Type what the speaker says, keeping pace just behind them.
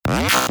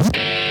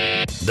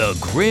The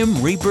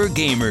Grim Reaper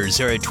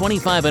Gamers are a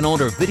 25 and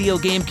older video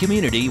game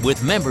community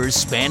with members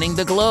spanning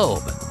the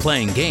globe,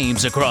 playing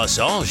games across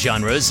all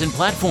genres and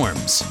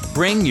platforms.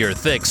 Bring your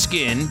thick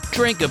skin,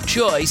 drink of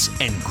choice,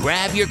 and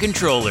grab your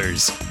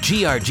controllers.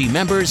 GRG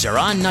members are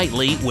on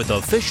nightly with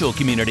official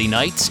community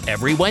nights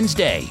every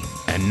Wednesday.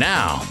 And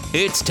now,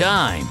 it's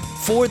time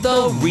for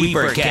the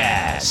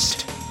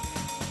Reapercast.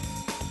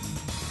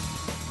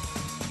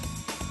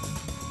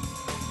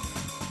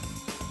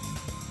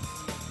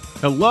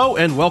 Hello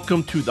and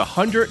welcome to the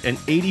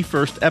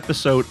 181st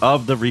episode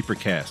of the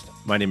Reapercast.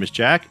 My name is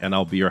Jack and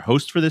I'll be your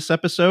host for this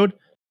episode.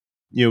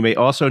 You may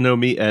also know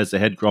me as the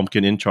head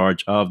grumpkin in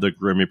charge of the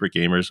Grim Reaper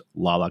Gamers,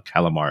 Lala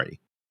Calamari.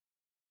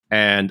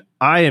 And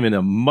I am in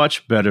a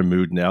much better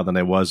mood now than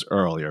I was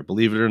earlier.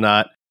 Believe it or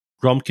not,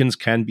 grumpkins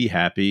can be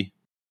happy.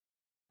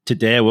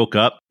 Today I woke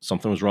up,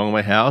 something was wrong in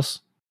my house.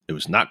 It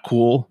was not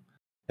cool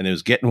and it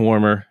was getting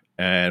warmer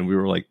and we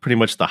were like pretty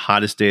much the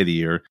hottest day of the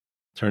year.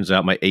 Turns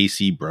out my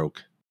AC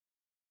broke.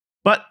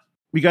 But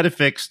we got it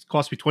fixed.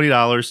 Cost me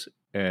 $20,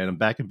 and I'm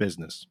back in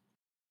business.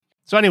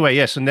 So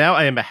anyway, so now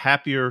I am a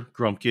happier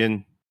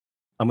grumpkin.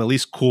 I'm at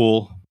least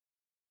cool.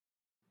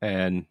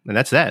 And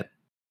that's that.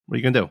 What are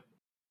you going to do?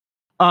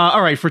 All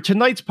right, for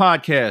tonight's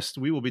podcast,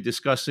 we will be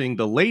discussing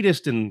the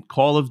latest in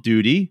Call of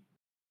Duty,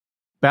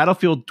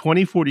 Battlefield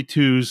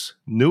 2042's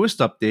newest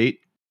update,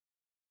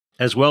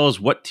 as well as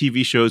what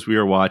TV shows we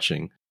are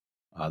watching.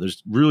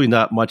 There's really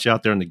not much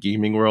out there in the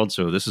gaming world,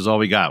 so this is all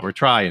we got. We're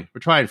trying,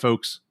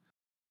 folks.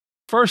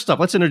 First up,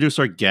 let's introduce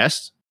our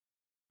guest,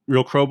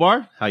 Real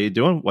Crowbar. How you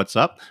doing? What's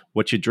up?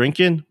 What you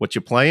drinking? What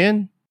you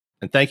playing?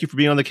 And thank you for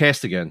being on the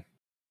cast again.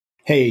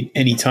 Hey,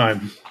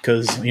 anytime,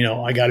 because,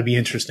 I got to be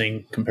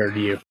interesting compared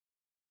to you.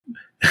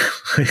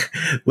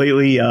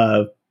 Lately,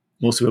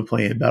 mostly been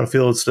playing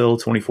Battlefield still,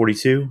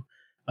 2042,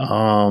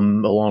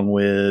 along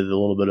with a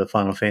little bit of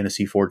Final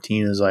Fantasy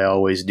 14, as I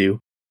always do.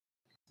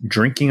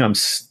 Drinking, I'm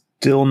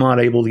still not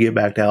able to get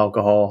back to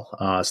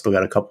alcohol. Still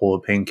got a couple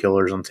of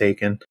painkillers I'm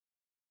taking.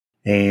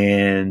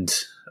 And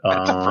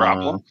that's a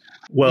problem.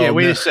 Well, yeah,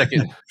 wait a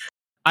second.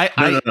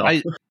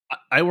 I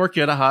work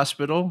at a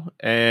hospital,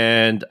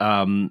 and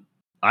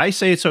I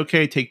say it's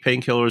okay to take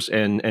painkillers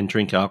and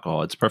drink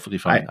alcohol. It's perfectly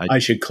fine. I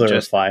should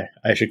clarify.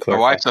 My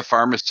wife's a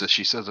pharmacist.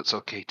 She says it's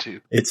okay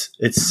too. It's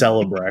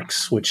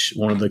Celebrex, which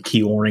one of the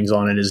key warnings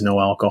on it is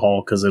no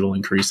alcohol because it'll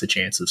increase the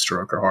chance of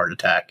stroke or heart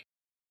attack.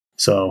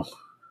 So,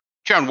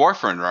 you're on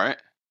warfarin, right?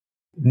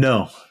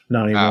 No,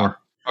 not anymore.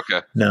 Oh,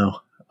 okay. No.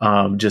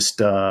 Just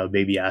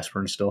baby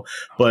aspirin still,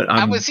 but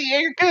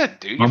you're good,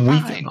 dude. You're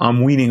fine.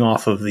 I'm weaning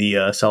off of the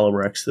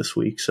Celebrex this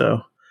week,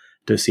 so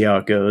to see how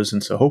it goes,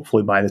 and so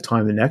hopefully by the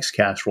time the next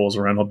cast rolls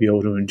around, I'll be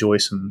able to enjoy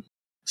some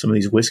of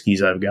these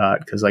whiskeys I've got,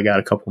 because I got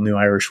a couple new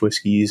Irish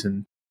whiskeys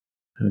and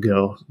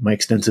my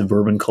extensive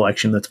bourbon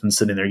collection that's been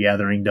sitting there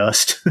gathering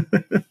dust.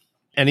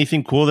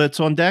 Anything cool that's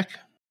on deck?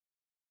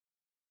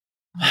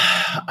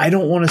 I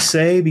don't want to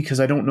say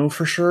because I don't know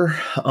for sure.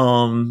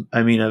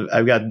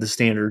 I've got the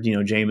standard,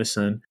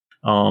 Jameson.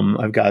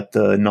 I've got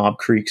the Knob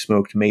Creek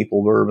smoked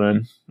maple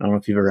bourbon. I don't know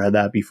if you've ever had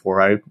that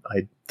before. I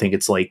think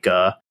it's like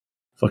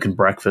fucking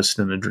breakfast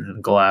in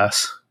a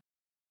glass.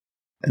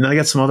 And then I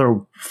got some other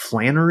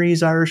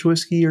Flannery's Irish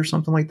whiskey or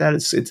something like that.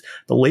 It's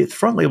the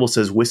front label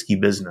says whiskey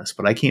business,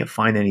 but I can't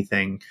find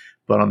anything.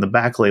 But on the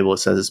back label, it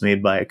says it's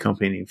made by a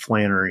company named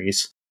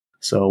Flannery's.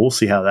 So we'll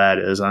see how that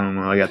is. I don't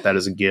know. I got that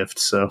as a gift.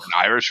 So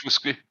Irish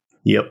whiskey?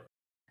 Yep.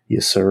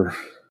 Yes, sir.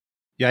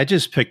 Yeah, I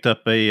just picked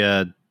up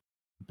a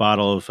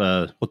bottle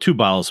of, two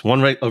bottles.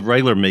 One of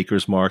regular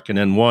Maker's Mark and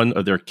then one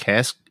of their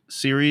cask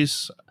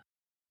series.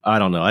 I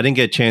don't know. I didn't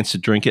get a chance to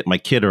drink it. My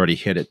kid already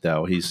hit it,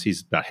 though.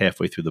 He's about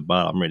halfway through the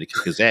bottle. I'm ready to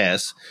kick his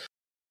ass.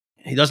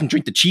 He doesn't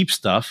drink the cheap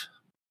stuff.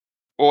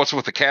 Well, what's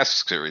with the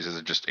cask series? Is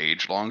it just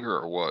aged longer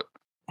or what?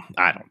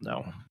 I don't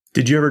know.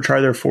 Did you ever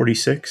try their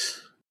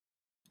 46?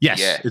 Yes,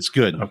 yeah. It's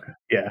good. Okay,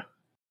 yeah.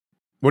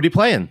 What are you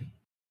playing?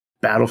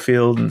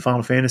 Battlefield and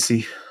Final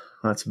Fantasy.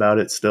 That's about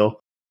it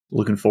still.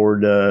 Looking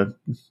forward to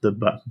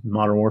the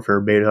Modern Warfare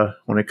beta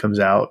when it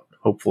comes out,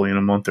 hopefully in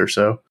a month or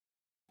so.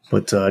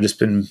 But just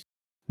been,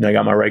 I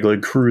got my regular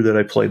crew that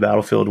I play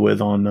Battlefield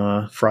with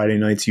on Friday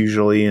nights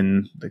usually,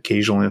 and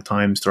occasionally at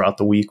times throughout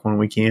the week when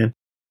we can.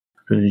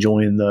 Been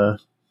enjoying the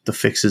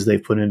fixes they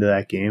put into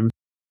that game.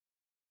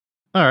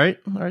 All right.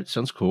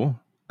 Sounds cool.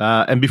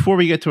 And before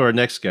we get to our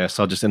next guest,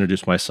 I'll just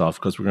introduce myself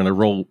because we're going to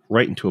roll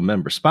right into a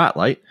member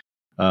spotlight.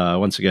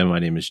 Once again, my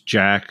name is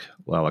Jack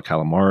Lala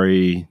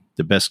Calamari,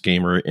 the best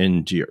gamer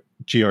in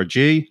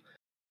GRG.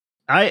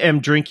 I am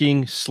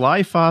drinking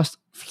Sly Fox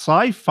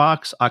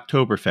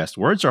Oktoberfest.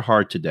 Words are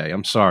hard today.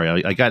 I'm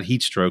sorry. I got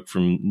heat stroke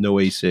from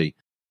no AC.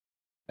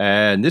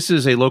 And this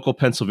is a local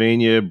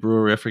Pennsylvania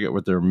brewery. I forget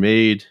what they're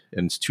made.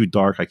 And it's too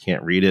dark. I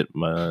can't read it.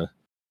 I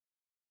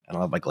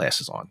don't have my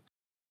glasses on.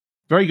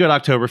 Very good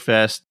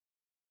Oktoberfest.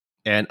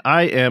 And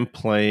I am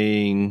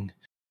playing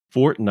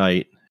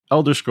Fortnite,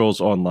 Elder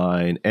Scrolls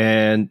Online,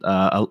 and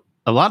a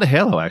lot of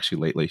Halo actually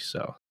lately.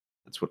 So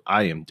that's what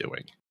I am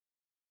doing.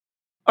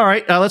 All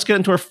right, let's get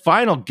into our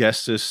final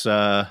guest this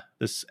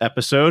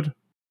episode,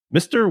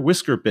 Mr.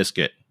 Whisker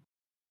Biscuit.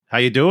 How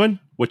you doing?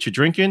 What you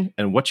drinking?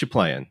 And what you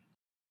playing?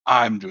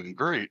 I'm doing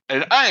great.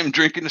 And I am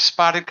drinking a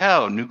Spotted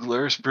Cow, New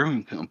Glarus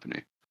Brewing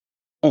Company.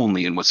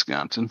 Only in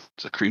Wisconsin.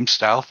 It's a cream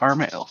style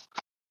farm ale.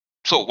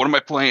 So what am I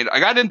playing?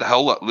 I got into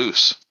Hell Let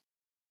Loose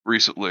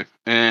recently,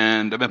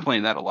 and I've been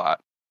playing that a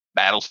lot.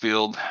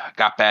 Battlefield,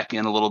 got back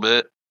in a little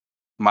bit.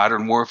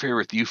 Modern Warfare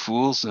with you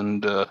fools,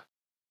 and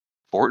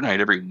Fortnite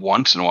every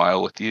once in a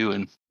while with you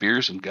and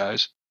beers and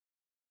guys.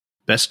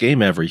 Best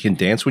game ever. You can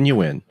dance when you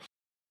win.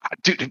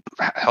 Dude,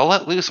 Hell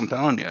Let Loose, I'm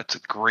telling you, it's a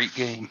great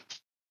game.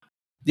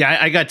 Yeah,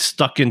 I got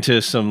stuck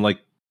into some like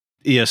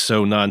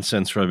ESO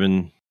nonsense where I've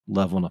been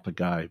leveling up a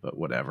guy, but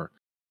whatever.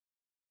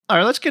 All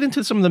right, let's get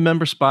into some of the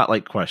member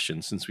spotlight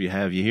questions since we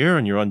have you here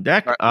and you're on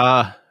deck.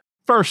 Right.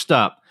 First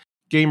up,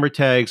 gamer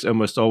tags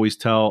almost always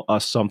tell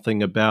us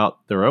something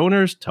about their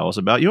owners. Tell us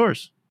about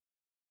yours.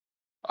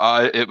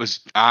 It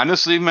was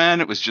honestly, man,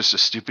 it was just a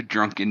stupid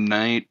drunken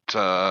night.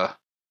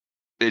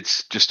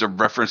 It's just a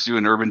reference to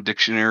an Urban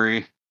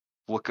Dictionary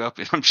lookup,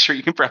 and I'm sure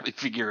you can probably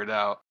figure it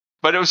out.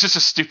 But it was just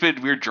a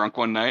stupid, weird drunk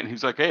one night, and he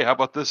was like, "Hey, how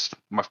about this?"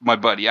 My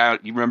buddy,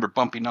 you remember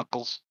Bumpy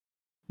Knuckles?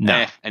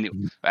 No.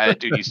 Anyway, that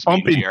dude used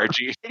to be in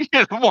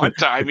GRG one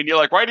time, and you're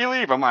like, "Why do you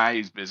leave?" I'm like,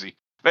 "He's busy."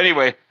 But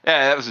anyway,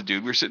 yeah, that was a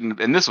dude. We were sitting,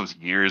 and this was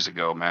years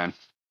ago, man.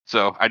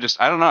 So I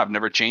don't know. I've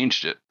never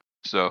changed it.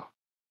 So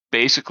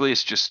basically,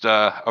 it's just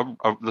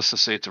let's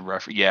just say it's a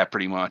reference. Yeah,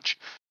 pretty much.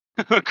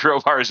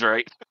 Crowbar's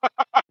right.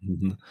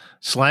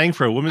 Slang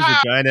for a woman's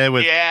vagina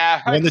with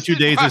 1 to 2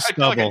 days of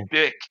stubble.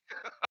 Like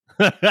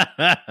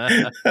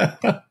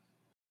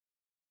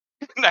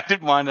I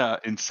didn't want to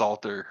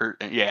insult or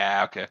hurt.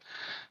 Yeah, okay.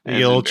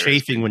 The old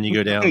chafing when you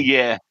go down.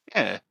 Yeah.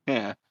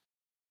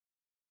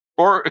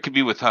 Or it could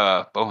be with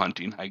bow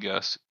hunting, I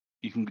guess.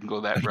 You can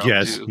go that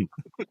route too.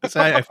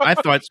 I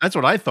thought that's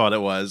what I thought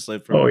it was.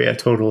 Like yeah,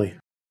 totally.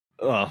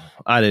 Oh,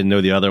 I didn't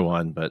know the other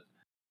one, but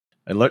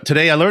I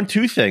learned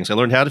two things. I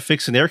learned how to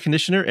fix an air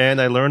conditioner, and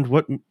I learned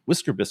what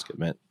Whisker Biscuit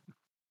meant.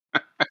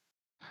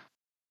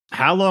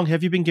 How long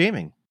have you been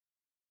gaming?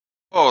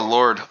 Oh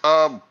Lord,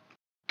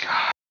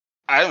 God,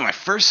 my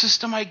first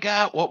system I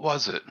got, what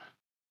was it?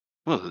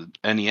 Well,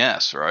 the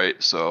NES,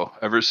 right? So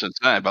ever since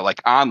then, but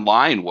like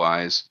online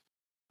wise,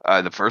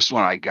 the first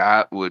one I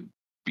got would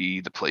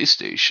be the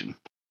PlayStation.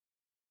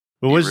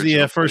 What was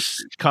the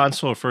first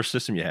console or first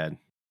system you had?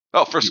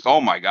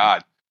 Oh my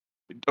God.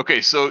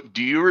 Okay, so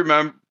do you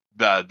remember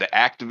the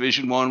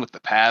Activision one with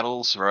the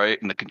paddles, right,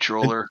 and the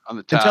controller on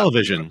the top?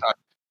 Television.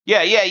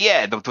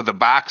 Yeah. The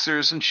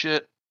boxers and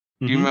shit.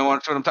 Do you remember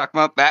what I'm talking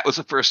about? That was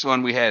the first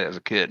one we had as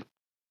a kid.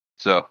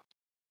 So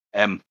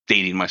I'm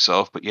dating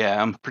myself, but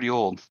yeah, I'm pretty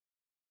old.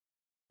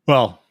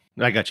 Well,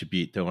 I got you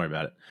beat. Don't worry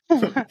about it.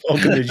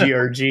 Welcome to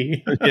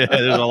GRG. Yeah,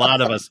 there's a lot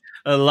of us,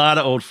 a lot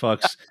of old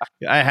fucks.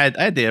 I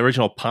had the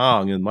original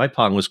Pong, and my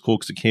Pong was cool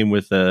because it came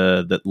with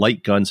the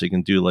light guns, so you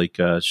can do like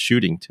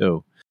shooting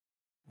too.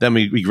 Then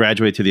we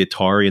graduated to the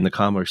Atari and the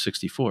Commodore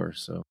 64.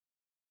 So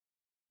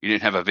you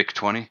didn't have a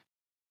VIC-20?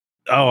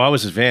 Oh, I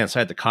was advanced. I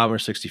had the Commodore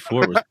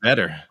 64. It was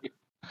better.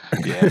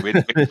 Yeah, we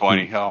had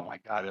VIC-20. Oh my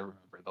God, I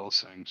remember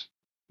those things.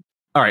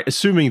 All right,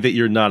 assuming that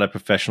you're not a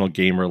professional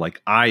gamer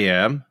like I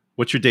am,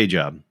 what's your day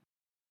job?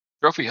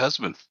 Trophy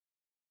husband.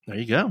 There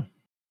you go.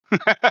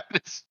 I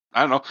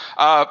don't know.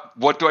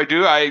 What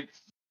do? I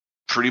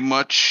pretty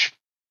much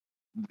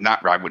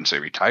I wouldn't say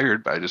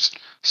retired, but I just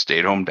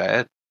stay-at-home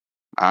dad.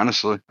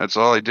 Honestly, that's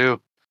all I do.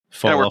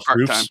 Fall off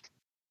roofs?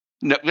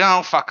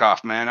 No, fuck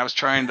off, man. I was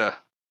trying to.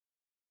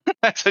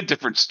 That's a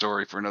different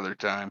story for another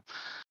time.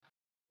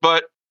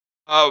 But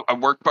I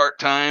work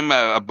part-time.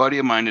 A buddy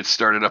of mine had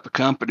started up a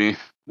company,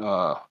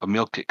 a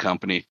meal kit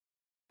company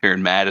here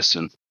in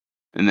Madison.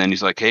 And then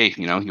he's like, hey,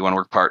 you want to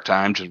work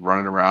part-time, just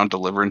running around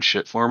delivering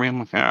shit for me? I'm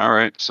like, yeah, all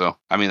right. So,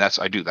 I mean,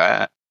 I do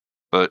that.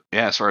 But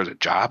yeah, as far as a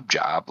job,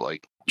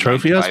 like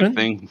trophy husband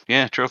thing.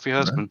 Yeah, trophy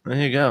husband. There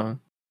you go.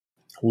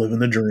 Living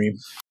the dream.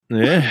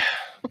 Yeah.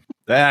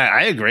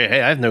 I agree.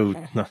 Hey, I have no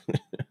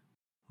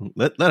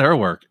let her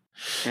work.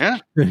 Yeah.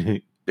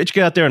 Bitch,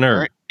 get out there and earn.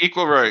 Right.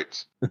 Equal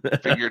rights.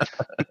 Figured.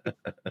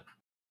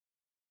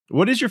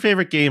 What is your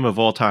favorite game of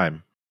all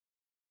time?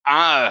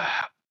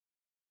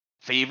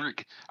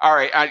 Favorite? All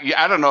right.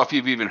 I don't know if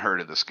you've even heard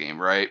of this game,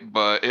 right?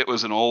 But it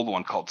was an old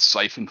one called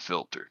Siphon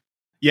Filter.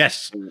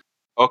 Yes.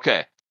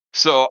 Okay.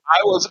 So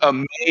I was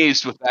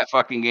amazed with that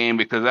fucking game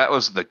because that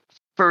was the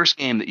first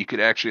game that you could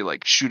actually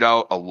like shoot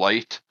out a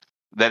light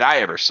that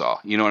I ever saw.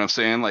 You know what I'm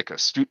saying? Like a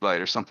street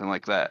light or something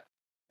like that.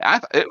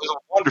 It was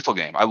a wonderful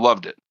game. I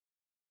loved it.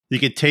 You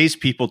could tase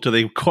people till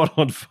they caught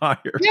on fire.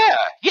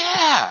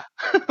 Yeah.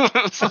 It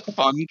was a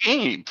fun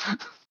game.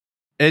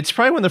 It's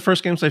probably one of the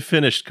first games I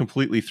finished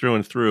completely through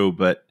and through.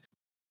 But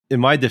in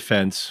my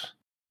defense,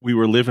 we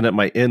were living at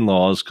my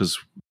in-laws because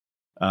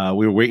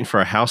we were waiting for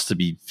our house to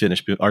be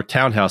finished, our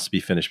townhouse to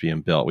be finished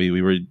being built.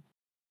 We were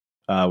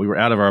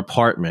out of our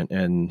apartment,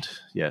 and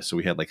so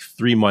we had like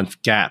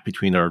 3-month gap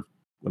between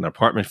when our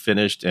apartment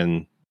finished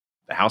and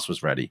the house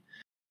was ready.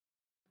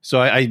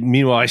 So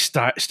meanwhile, I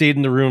stayed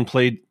in the room,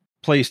 played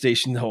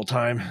PlayStation the whole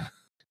time.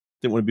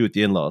 Didn't want to be with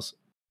the in-laws.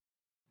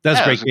 That's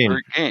a great game.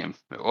 Great game.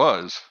 It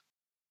was.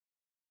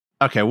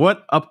 Okay,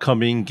 what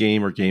upcoming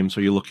game or games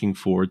are you looking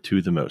forward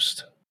to the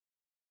most?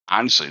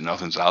 Honestly,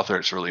 nothing's out there.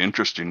 It's really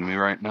interesting to me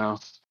right now.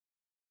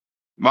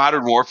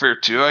 Modern Warfare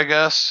 2, I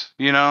guess.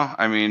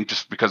 I mean,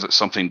 just because it's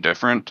something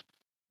different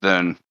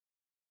than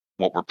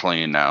what we're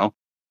playing now.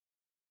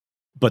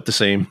 But the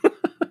same.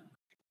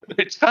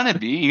 It's gonna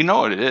be. You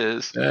know what it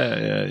is.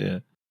 Yeah.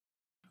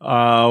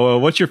 Well,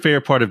 what's your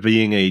favorite part of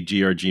being a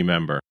GRG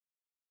member?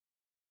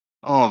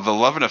 Oh, the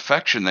love and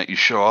affection that you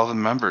show all the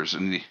members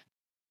and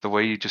the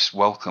way you just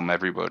welcome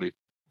everybody.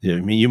 Yeah,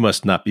 I mean, you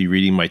must not be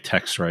reading my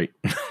text right.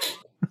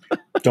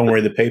 Don't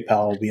worry, the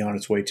PayPal will be on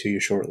its way to you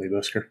shortly,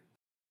 Busker.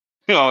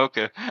 Oh,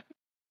 okay.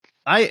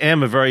 I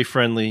am a very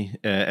friendly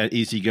and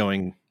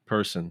easygoing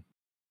person.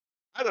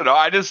 I don't know.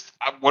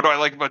 What do I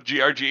like about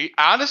GRG?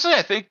 Honestly,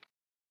 I think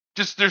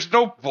just there's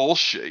no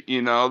bullshit,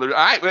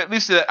 at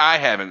least that I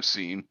haven't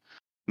seen.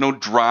 No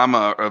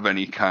drama of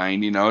any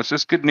kind, it's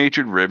just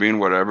good-natured ribbing,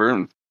 whatever,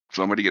 and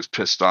somebody gets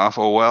pissed off,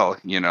 oh well,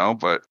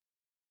 but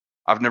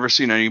I've never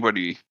seen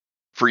anybody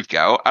freak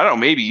out. I don't know,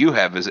 maybe you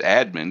have as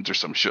admins or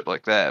some shit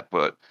like that,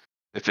 but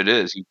if it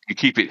is, you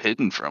keep it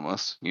hidden from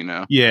us,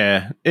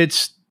 Yeah,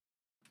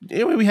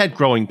 we had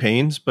growing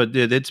pains, but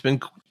it's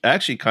been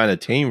actually kind of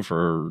tame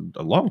for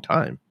a long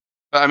time.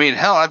 I mean,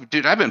 hell, I've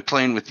been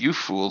playing with you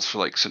fools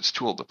for since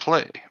Too Old to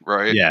Play,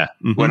 right? Yeah.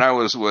 Mm-hmm. When I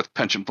was with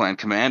Pension Plan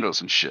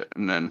Commandos and shit,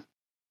 and then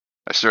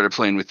I started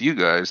playing with you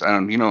guys. I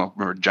don't,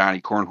 remember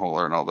Johnny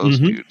Cornholer and all those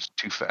dudes,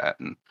 Too Fat,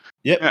 and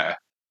yeah.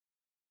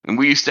 And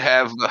we used to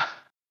have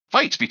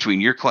fights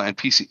between your clan,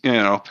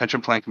 PC,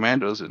 Pension Plan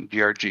Commandos and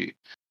GRG.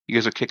 You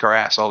guys would kick our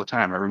ass all the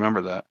time. I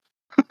remember that.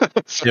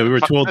 So, yeah, we were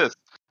too old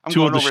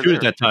to shoot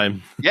at that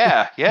time.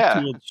 Yeah.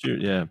 Too old to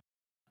shoot, yeah.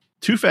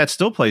 Too Fat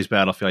still plays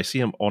Battlefield. I see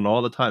him on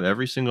all the time.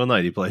 Every single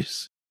night he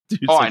plays.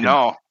 Dude's I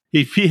know.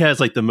 He has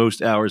the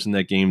most hours in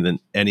that game than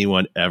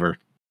anyone ever.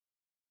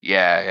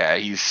 Yeah.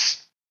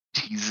 He's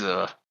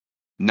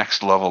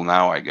next level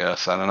now, I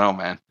guess. I don't know,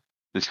 man.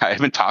 I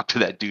haven't talked to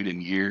that dude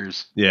in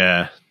years.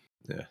 Yeah.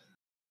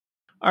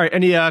 All right.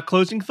 Any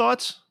closing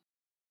thoughts?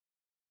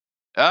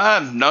 No.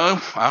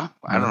 I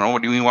don't know.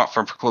 What do you want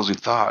for closing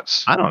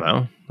thoughts? I don't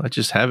know. I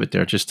just have it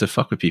there just to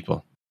fuck with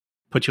people.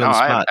 Put you on the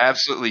spot. I have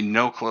absolutely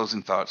no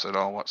closing thoughts at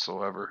all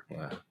whatsoever.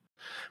 Wow.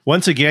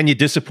 Once again, you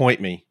disappoint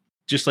me.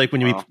 Just like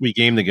when we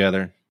game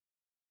together.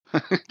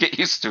 Get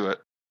used to it.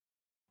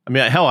 I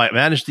mean, hell, I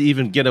managed to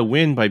even get a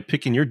win by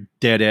picking your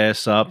dead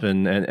ass up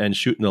and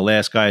shooting the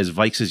last guy as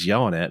Vikes is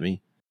yelling at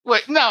me.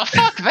 Wait, no,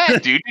 fuck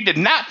that, dude. You did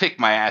not pick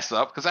my ass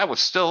up because I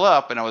was still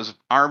up and I was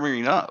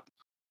armoring up.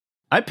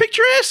 I picked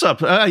your ass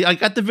up. I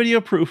got the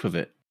video proof of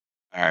it.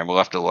 All right, we'll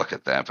have to look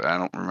at that, but I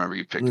don't remember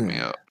you picking me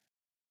up.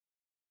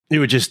 You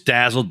were just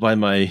dazzled by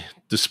my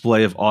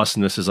display of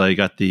awesomeness as I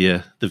got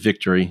the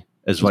victory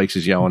as Vikes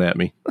is yelling at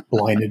me.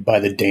 Blinded by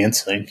the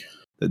dancing.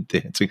 The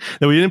dancing.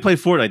 No, we didn't play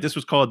Fortnite. This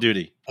was Call of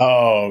Duty.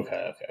 Oh,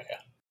 okay.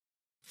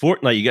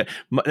 Fortnite,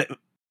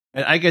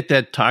 and I get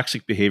that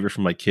toxic behavior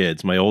from my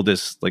kids. My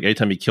oldest,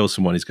 anytime he kills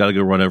someone, he's got to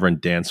go run over and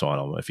dance on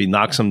them. If he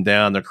knocks them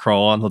down, they're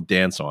crawling, he'll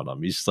dance on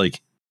them. He's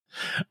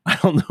I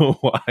don't know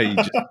why he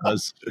just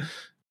does.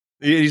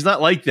 He's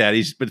not like that.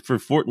 But for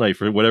Fortnite,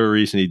 for whatever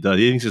reason, he does.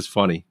 He thinks it's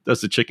funny.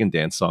 Does the chicken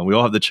dance song. We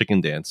all have the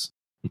chicken dance.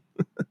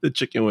 The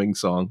chicken wing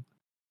song.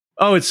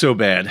 Oh, it's so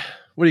bad.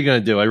 What are you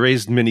going to do? I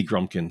raised mini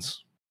Grumpkins.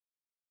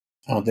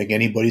 I don't think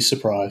anybody's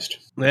surprised.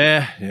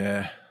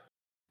 Yeah.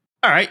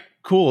 All right,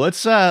 cool.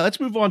 Let's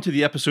move on to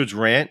the episode's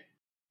rant.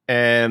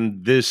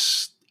 And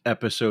this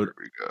episode,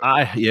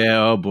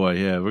 oh boy,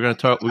 yeah, we're gonna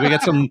talk. We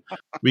got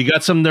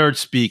some nerd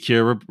speak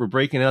here. We're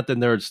breaking out the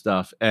nerd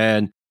stuff,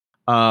 and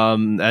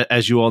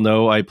as you all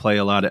know, I play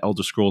a lot of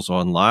Elder Scrolls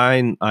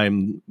Online.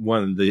 I'm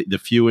one of the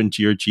few in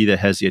GRG that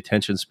has the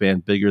attention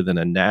span bigger than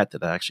a gnat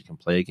that actually can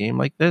play a game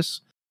like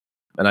this.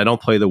 And I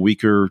don't play the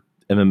weaker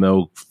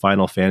MMO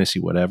Final Fantasy,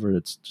 whatever.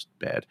 It's just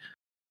bad.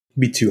 It'd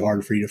be too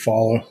hard for you to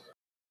follow.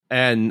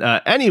 And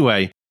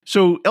anyway,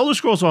 so Elder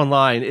Scrolls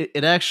Online,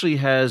 it actually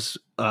has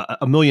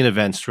a million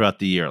events throughout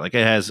the year. It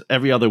has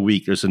every other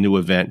week, there's a new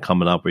event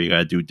coming up where you got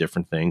to do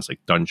different things like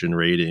dungeon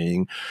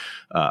raiding,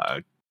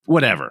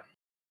 whatever.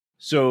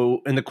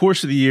 So in the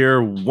course of the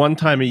year, one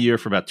time a year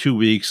for about 2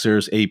 weeks,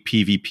 there's a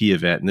PvP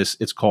event. And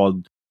it's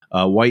called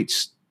White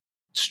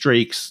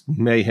Strake's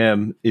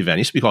Mayhem event.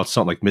 It used to be called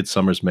something like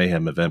Midsummer's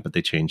Mayhem event, but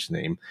they changed the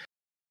name.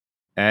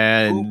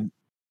 And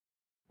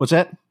what's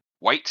that?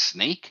 White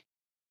Snake?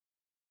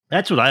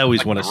 That's what I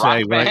always want to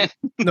say. Right?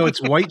 No,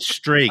 it's White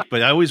Strake,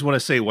 but I always want to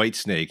say White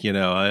Snake.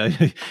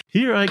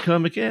 Here I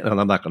come again.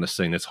 And I'm not going to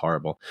sing. That's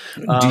horrible.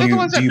 Do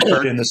you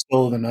put it in the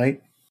still of the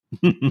night?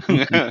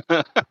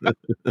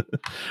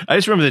 I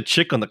just remember the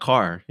chick on the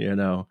car,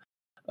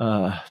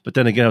 but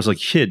then again, I was a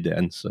kid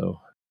then,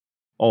 so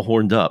all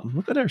horned up.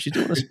 Look at her. She's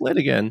doing a split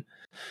again.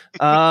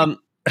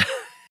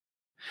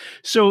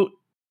 So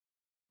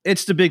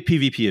it's the big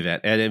PvP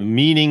event, and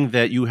meaning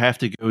that you have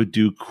to go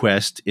do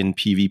quests in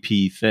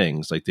PvP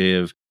things. They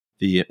have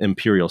the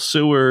Imperial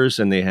Sewers,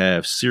 and they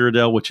have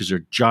Cyrodiil, which is a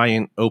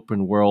giant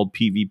open world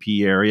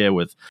PvP area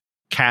with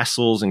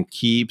castles and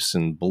keeps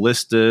and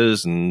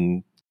ballistas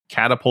and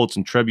catapults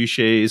and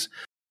trebuchets.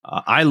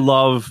 I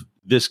love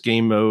this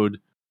game mode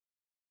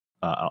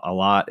a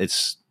lot.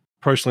 It's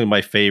personally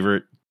my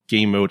favorite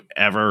game mode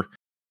ever.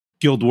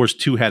 Guild Wars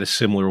 2 had a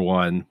similar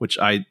one, which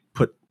I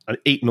put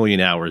 8 million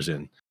hours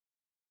in.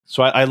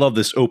 So I love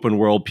this open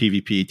world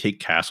PvP, take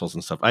castles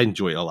and stuff. I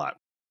enjoy it a lot.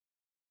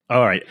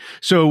 All right.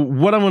 So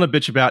what I'm going to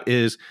bitch about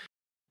is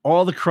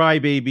all the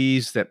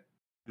crybabies that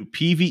do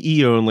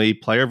PvE only,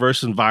 player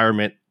versus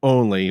environment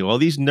only. All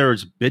these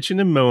nerds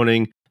bitching and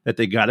moaning that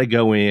they got to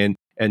go in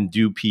and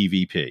do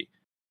PvP.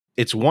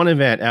 It's one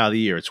event out of the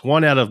year. It's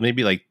one out of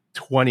maybe like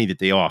 20 that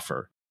they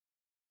offer.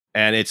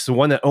 And it's the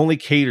one that only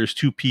caters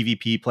to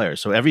PvP players.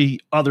 So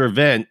every other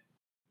event,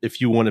 if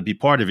you want to be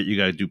part of it, you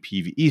got to do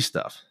PvE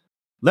stuff.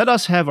 Let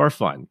us have our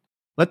fun.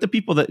 Let the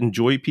people that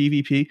enjoy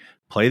PvP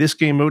play this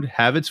game mode,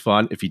 have its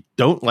fun. If you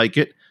don't like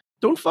it,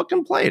 don't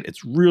fucking play it.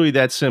 It's really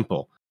that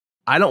simple.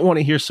 I don't want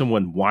to hear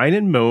someone whine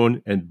and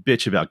moan and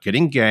bitch about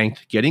getting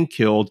ganked, getting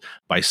killed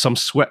by some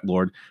sweat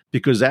lord,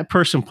 because that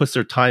person puts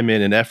their time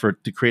in and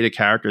effort to create a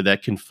character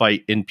that can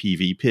fight in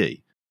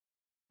PvP.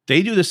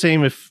 They do the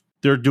same if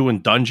they're doing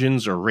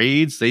dungeons or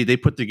raids. They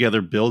put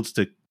together builds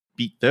to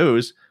beat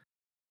those.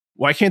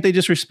 Why can't they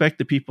just respect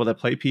the people that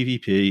play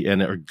PvP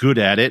and are good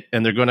at it,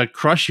 and they're going to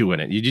crush you in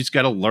it? You just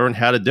got to learn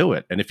how to do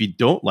it. And if you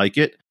don't like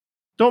it,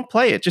 don't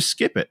play it. Just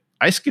skip it.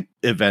 I skip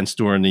events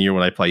during the year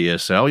when I play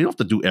ESL. You don't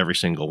have to do every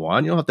single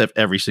one. You don't have to have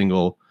every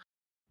single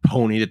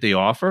pony that they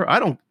offer. I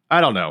don't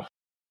know.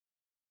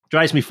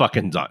 Drives me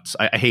fucking nuts.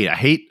 I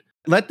hate.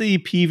 Let the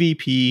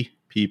PvP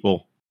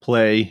people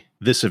play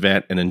this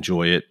event and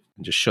enjoy it,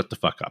 and just shut the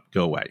fuck up.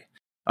 Go away.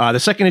 The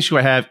second issue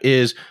I have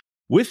is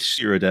with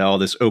Cyrodiil,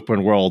 this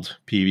open world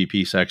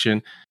PvP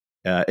section.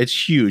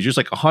 It's huge. There's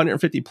like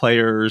 150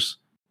 players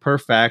per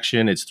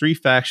faction. It's 3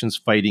 factions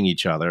fighting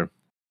each other.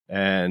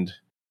 And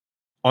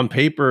on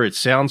paper, it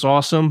sounds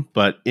awesome,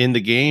 but in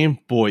the game,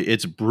 boy,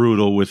 it's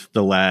brutal with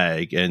the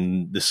lag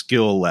and the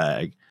skill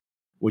lag.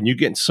 When you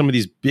get in some of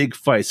these big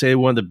fights, say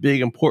one of the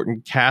big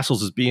important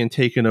castles is being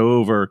taken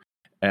over,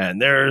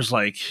 and there's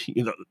like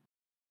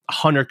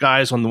 100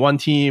 guys on the one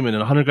team and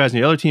 100 guys on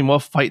the other team all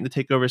fighting to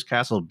take over his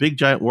castle. A big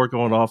giant war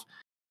going off.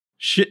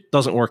 Shit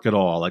doesn't work at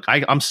all. Like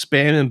I'm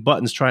spamming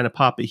buttons trying to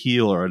pop a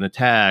heal or an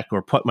attack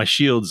or put my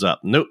shields up.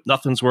 Nope,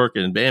 nothing's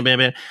working. Bam, bam,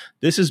 bam.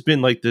 This has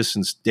been like this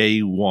since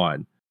day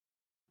one.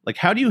 Like,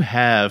 how do you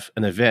have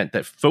an event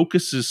that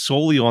focuses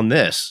solely on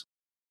this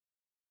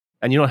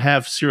and you don't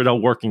have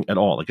Cyrodiil working at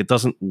all? Like, it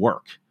doesn't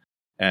work.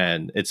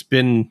 And it's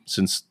been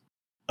since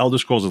Elder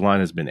Scrolls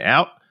Online has been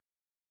out.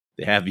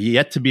 They have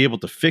yet to be able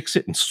to fix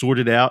it and sort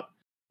it out.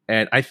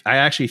 And I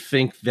actually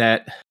think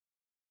that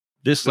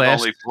this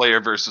only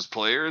player versus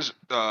players,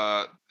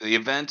 the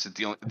event,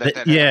 the only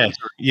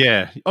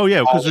yeah. Oh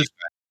yeah, because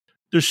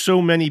there's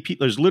so many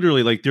people. There's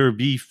literally like there would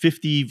be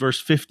 50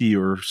 versus 50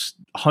 or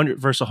 100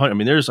 versus 100. I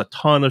mean, there's a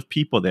ton of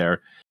people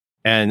there,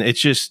 and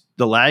it's just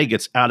the lag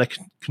gets out of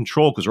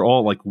control because they're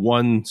all like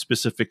one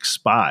specific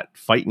spot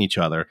fighting each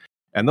other.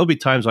 And there'll be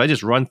times I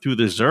just run through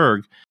the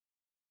Zerg,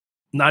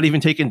 not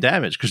even taking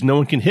damage because no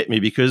one can hit me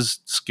because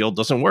skill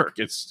doesn't work.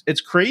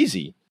 It's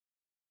crazy.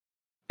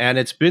 And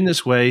it's been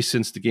this way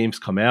since the game's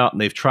come out, and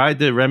they've tried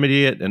to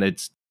remedy it, and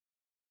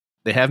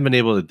they haven't been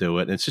able to do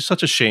it. And it's just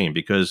such a shame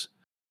because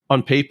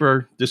on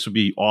paper, this would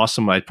be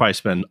awesome. I'd probably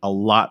spend a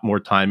lot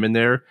more time in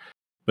there,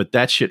 but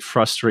that shit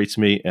frustrates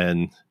me.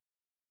 And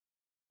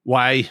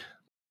why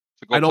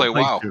I don't play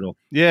WoW. Turtle.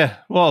 Yeah,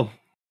 well,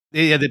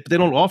 they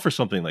don't offer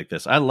something like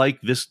this. I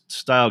like this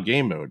style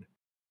game mode.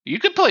 You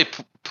could play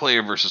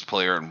player versus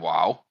player in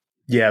WoW.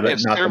 Yeah, but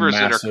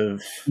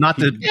not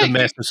the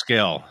massive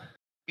scale.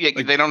 Yeah,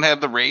 like, they don't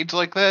have the raids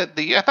like that.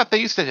 I thought they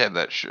used to have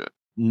that shit.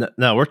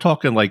 No, we're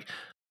talking like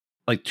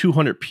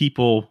 200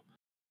 people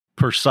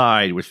per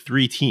side with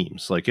 3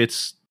 teams. Like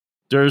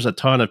there's a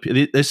ton of.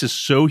 This is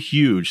so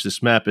huge.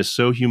 This map is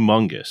so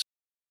humongous.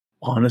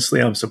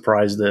 Honestly, I'm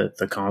surprised that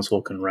the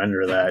console can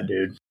render that,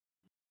 dude.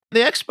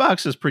 The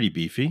Xbox is pretty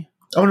beefy.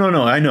 Oh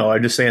no, I know.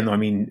 I'm just saying though. I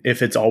mean,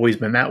 if it's always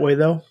been that way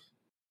though.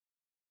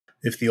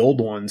 If the old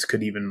ones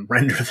could even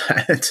render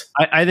that.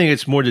 I think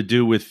it's more to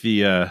do with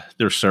the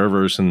their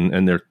servers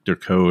and their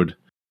code.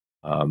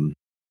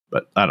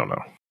 But I don't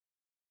know.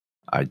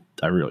 I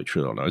really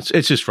truly don't know.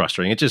 It's just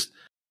frustrating.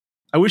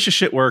 I wish the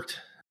shit worked.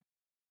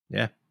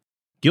 Yeah.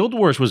 Guild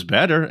Wars was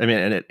better. I mean,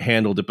 and it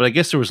handled it, but I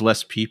guess there was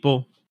less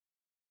people.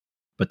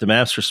 But the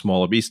maps are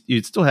smaller. But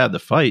you'd still have the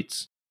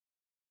fights.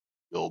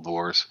 Guild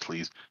Wars,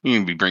 please. You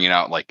can be bringing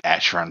out like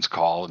Asheron's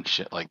Call and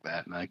shit like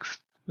that next.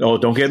 Oh,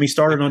 don't get me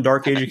started on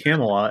Dark Age of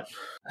Camelot.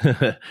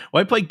 Well,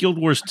 I played Guild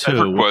Wars 2.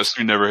 EverQuest,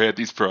 we never had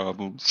these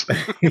problems.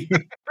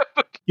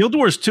 Guild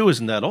Wars 2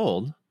 isn't that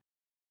old.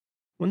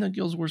 When did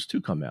Guild Wars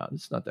 2 come out?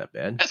 It's not that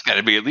bad. That's got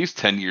to be at least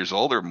 10 years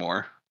old or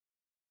more.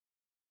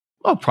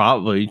 Well,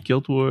 probably.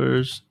 Guild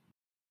Wars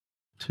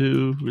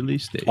 2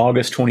 release date.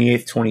 August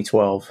 28th,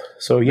 2012.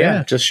 So,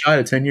 yeah, just shy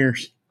of 10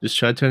 years. Just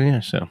shy of 10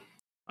 years, so.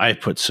 I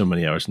put so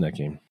many hours in that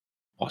game.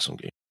 Awesome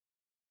game.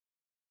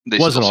 They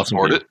Was an still awesome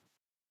support game. it.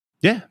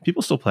 Yeah,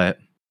 people still play it.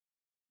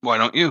 Why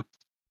don't you?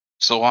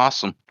 So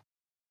awesome.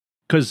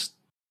 Because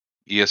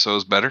ESO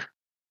is better.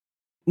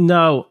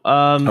 no,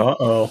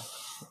 Uh-oh.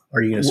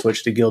 Are you going to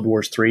switch to Guild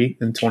Wars 3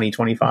 in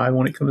 2025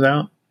 when it comes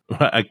out?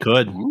 I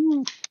could.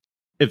 Ooh.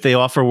 If they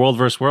offer World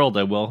vs. World,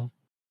 I will.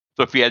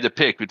 So if you had to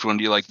pick, which one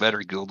do you like better,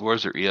 Guild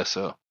Wars or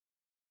ESO?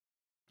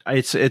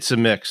 It's a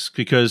mix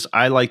because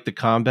I like the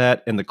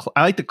combat and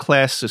I like the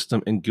class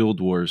system in Guild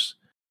Wars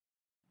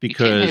You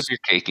can't have because your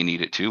cake and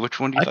eat it too. Which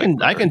one do you I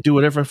like? can do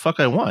whatever the fuck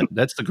I want.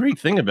 That's the great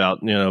thing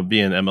about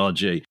being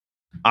MLG.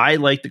 I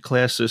like the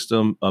class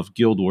system of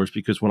Guild Wars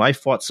because when I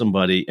fought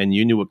somebody and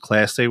you knew what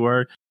class they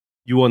were,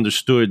 you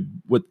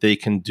understood what they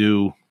can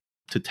do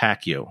to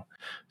attack you.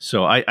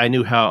 So I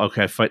knew how.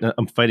 Okay,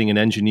 I'm fighting an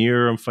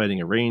engineer. I'm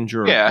fighting a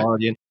ranger or Yeah. a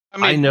guardian. I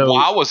mean, I know-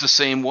 WoW was the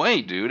same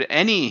way, dude.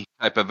 Any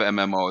type of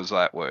MMO is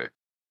that way.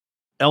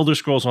 Elder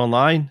Scrolls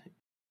Online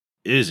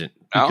isn't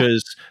No?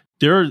 because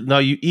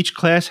each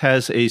class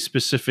has a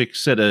specific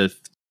set of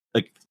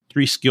like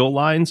 3 skill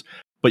lines,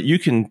 but you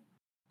can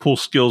pull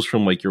skills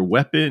from like your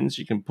weapons.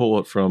 You can pull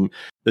it from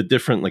the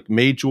different like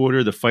mage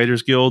order, the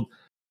fighters guild.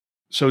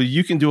 So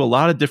you can do a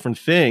lot of different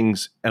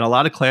things, and a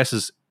lot of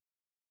classes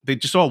they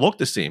just all look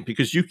the same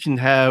because you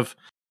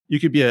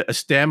could be a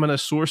stamina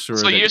sorcerer.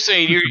 So you're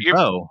saying you're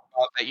oh,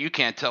 that you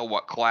can't tell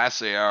what class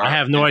they are. I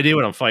have no idea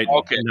what I'm fighting.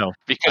 Okay. No,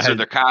 because of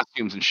their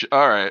costumes and shit.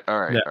 All right. yeah, all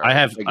right. I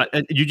have.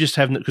 You just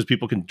have because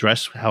people can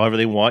dress however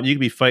they want. You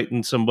could be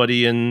fighting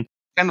somebody in.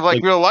 Kind of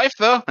like real life,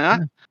 though. Huh?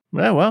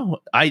 Yeah,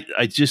 well,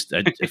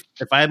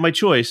 if I had my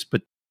choice,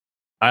 but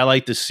I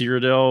like the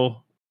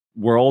Cyrodiil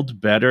world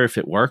better if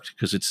it worked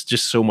because it's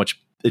just so much.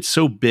 It's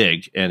so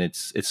big and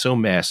it's so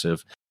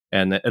massive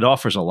and it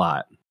offers a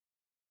lot.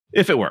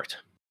 If it worked,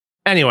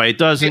 anyway, it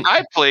doesn't.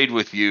 I played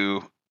with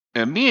you,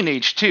 and me and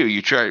H2.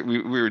 You tried.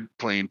 We were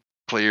playing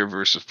player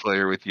versus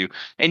player with you,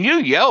 and you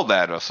yelled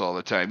at us all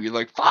the time. You're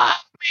like,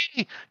 "Fuck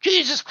me,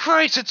 Jesus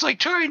Christ! It's like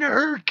trying to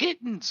herd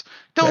kittens.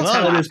 Don't That's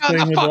how it is stop on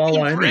playing the with fucking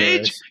WoW bridge.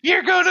 anyways.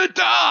 You're gonna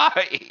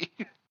die."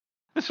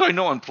 That's why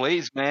no one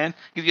plays, man.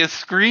 Because you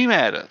scream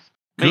at us,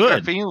 make our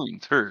Good.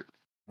 feelings hurt.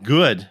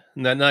 Good.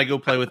 And then I go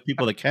play with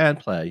people that can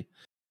play.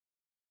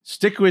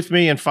 Stick with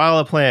me and file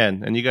a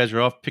plan. And you guys are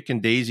off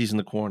picking daisies in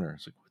the corner.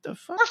 It's like, what the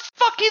fuck? We're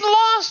fucking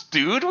lost,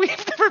 dude.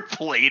 We've never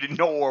played and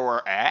know where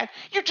we're at.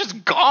 You're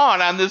just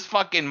gone on this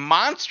fucking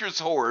monstrous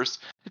horse.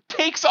 It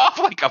takes off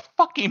like a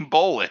fucking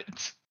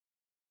bullet.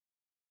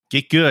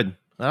 Get good.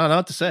 I don't know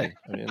what to say.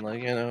 I mean,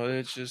 like,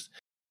 it's just.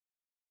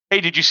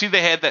 Hey, did you see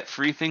they had that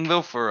free thing,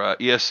 though, for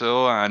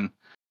ESO on,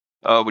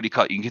 what do you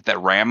call it? You can get that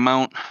RAM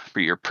mount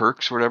for your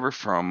perks or whatever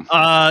from...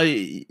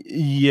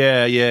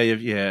 Yeah.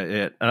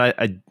 And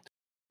I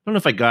don't know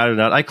if I got it or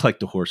not. I collect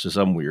the horses.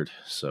 I'm weird.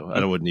 So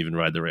I wouldn't even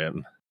ride the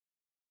ram.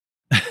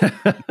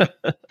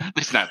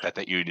 It's not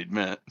that you'd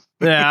admit.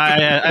 Yeah,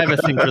 I have a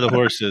thing for the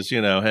horses.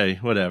 Hey,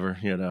 whatever.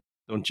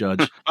 Don't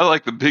judge. I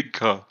like the big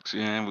cocks.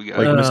 Yeah, we got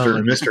Like it.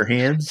 Mr.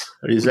 Hands?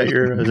 Is that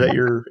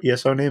your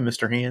ESO name,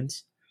 Mr.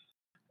 Hands?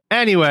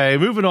 Anyway,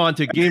 moving on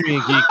to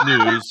Gaming and Geek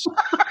News.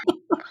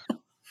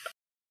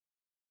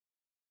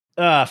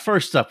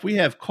 First up, we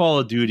have Call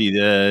of Duty.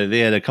 They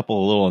had a couple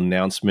of little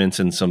announcements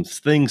and some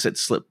things that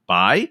slipped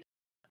by.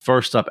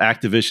 First up,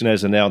 Activision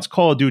has announced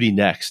Call of Duty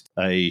Next,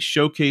 a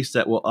showcase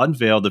that will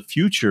unveil the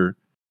future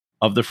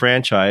of the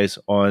franchise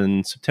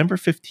on September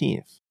 15th.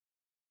 What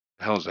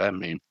the hell does that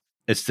mean?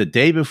 It's the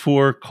day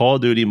before Call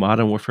of Duty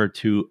Modern Warfare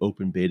 2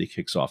 open beta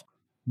kicks off.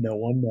 No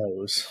one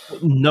knows.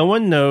 No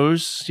one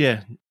knows.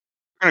 Yeah.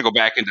 We're going to go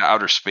back into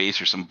outer space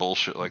or some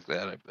bullshit like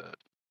that, I bet.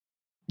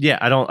 Yeah,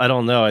 I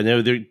don't know. I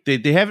know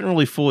they haven't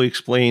really fully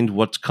explained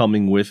what's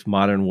coming with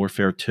Modern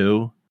Warfare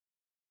 2.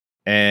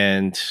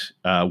 And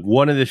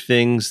one of the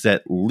things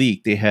that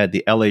leaked, they had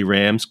the LA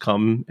Rams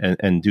come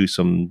and do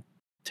some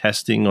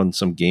testing on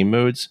some game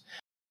modes.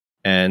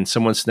 And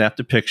someone snapped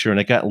a picture and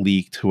it got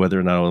leaked, whether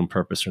or not on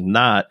purpose or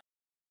not.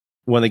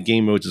 One of the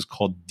game modes is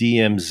called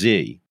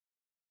DMZ.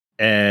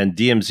 And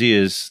DMZ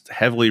is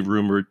heavily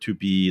rumored to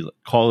be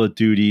Call of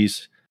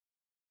Duty's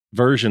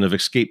version of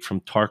Escape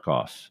from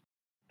Tarkov.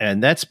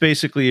 And that's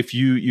basically if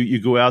you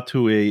go out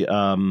to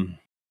an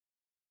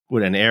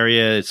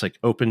area, it's like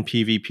open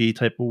PvP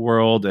type of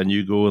world, and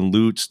you go and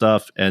loot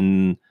stuff,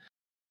 and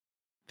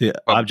the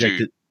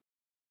object,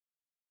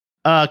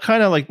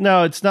 kind of like,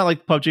 no, it's not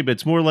like PUBG, but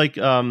it's more like,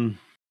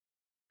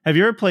 have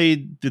you ever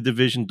played the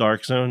Division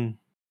Dark Zone?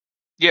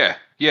 Yeah.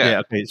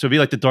 Okay, so it'd be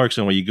like the Dark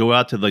Zone where you go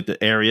out to like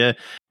the area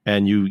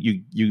and you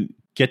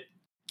get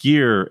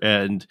gear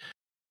and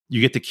you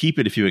get to keep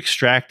it if you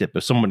extract it, but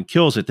if someone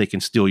kills it, they can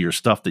steal your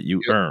stuff that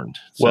you earned.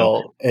 So,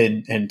 well,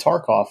 in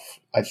Tarkov,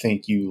 I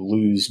think you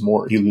lose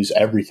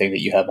everything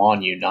that you have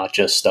on you, not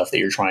just stuff that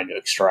you're trying to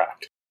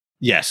extract.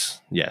 Yes.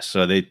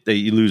 So they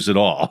lose it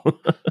all.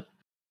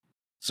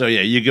 So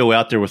yeah, you go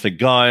out there with a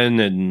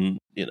gun and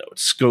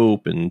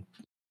scope and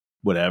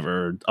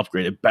whatever,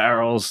 upgraded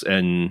barrels,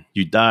 and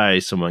you die.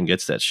 Someone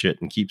gets that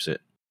shit and keeps it.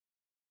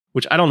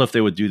 which I don't know if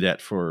they would do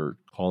that for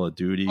Call of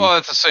Duty. Well,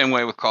 it's the same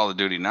way with Call of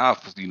Duty now.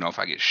 If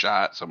I get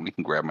shot, somebody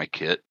can grab my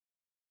kit.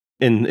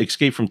 In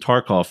Escape from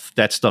Tarkov,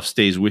 that stuff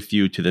stays with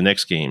you to the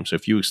next game. So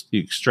if you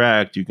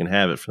extract, you can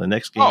have it for the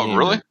next game. Oh,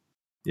 really?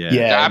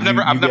 Yeah.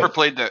 I've never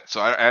played that, so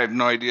I have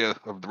no idea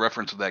of the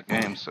reference of that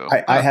game. So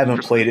I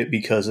haven't played it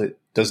because it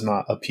does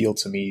not appeal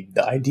to me.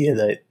 The idea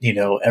that,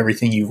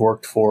 everything you've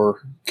worked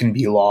for can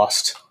be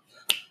lost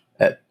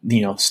at,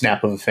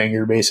 snap of a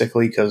finger,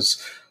 basically,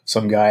 because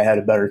some guy had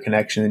a better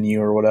connection than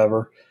you or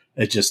whatever.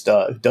 It just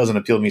doesn't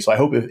appeal to me. So I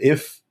hope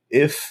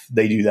if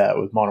they do that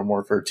with Modern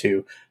Warfare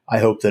 2, I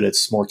hope that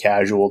it's more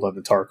casual than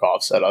the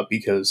Tarkov setup,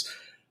 because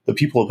the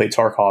people who play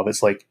Tarkov,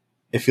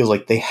 it feels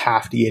like they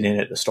have to get in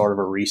at the start of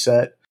a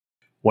reset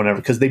whenever,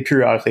 because they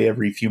periodically,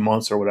 every few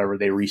months or whatever,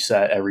 they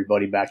reset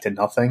everybody back to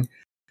nothing.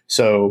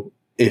 So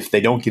if they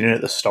don't get in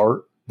at the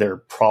start, they're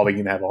probably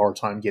going to have a hard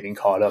time getting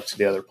caught up to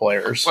the other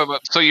players.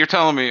 So you're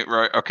telling me,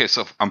 right? Okay,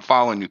 so if I'm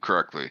following you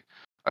correctly.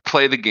 I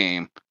play the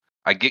game,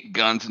 I get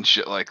guns and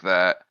shit like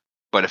that.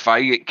 But if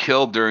I get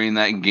killed during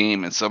that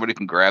game and somebody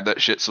can grab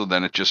that shit, so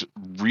then it just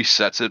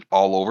resets it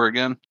all over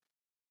again?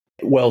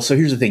 Well, so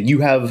here's the thing.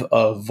 You have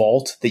a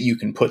vault that you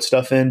can put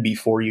stuff in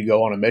before you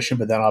go on a mission,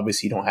 but then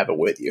obviously you don't have it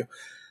with you.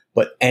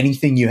 But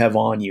anything you have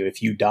on you,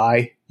 if you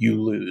die, you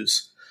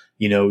lose.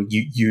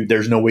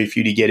 There's no way for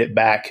you to get it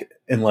back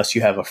unless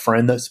you have a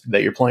friend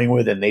that you're playing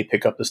with and they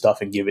pick up the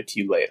stuff and give it to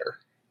you later.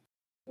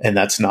 And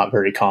that's not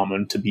very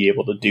common to be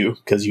able to do,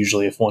 because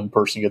usually if one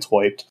person gets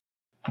wiped,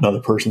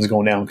 another person's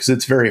going down, because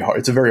it's very hard.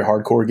 It's a very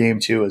hardcore game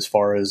too, as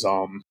far as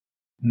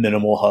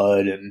minimal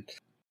HUD. And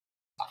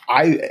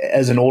I,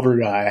 as an older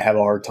guy, I have a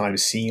hard time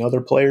seeing other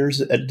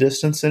players at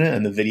distance in it.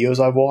 And the videos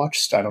I've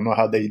watched, I don't know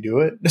how they do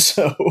it.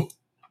 So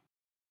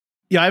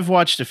yeah, I've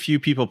watched a few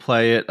people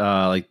play it,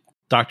 like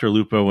Dr.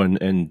 Lupo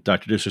and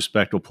Dr.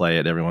 Disrespect will play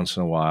it every once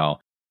in a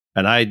while.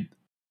 And I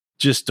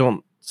just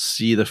don't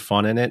see the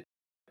fun in it.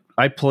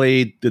 I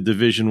played the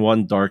Division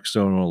 1 Dark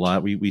Zone a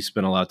lot. We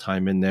spent a lot of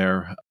time in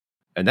there,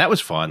 and that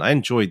was fun. I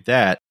enjoyed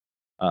that.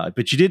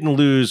 But you didn't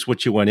lose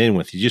what you went in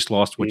with. You just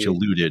lost what you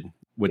looted,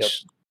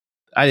 which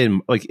I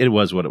didn't like. It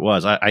was what it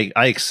was. I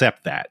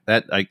accept that.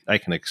 That I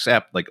can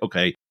accept. Like,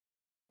 okay,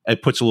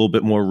 it puts a little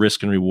bit more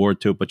risk and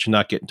reward to it, but you're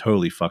not getting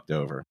totally fucked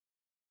over.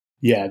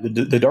 Yeah,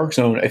 the Dark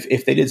Zone,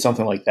 if they did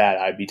something like that,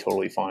 I'd be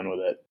totally fine with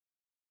it.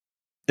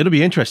 It'll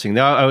be interesting.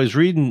 Now, I was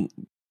reading,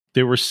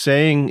 they were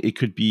saying it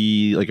could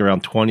be like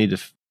around 20 to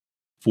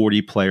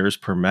 40 players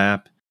per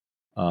map.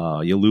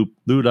 You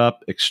loot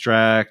up,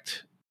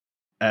 extract.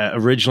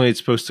 Originally, it's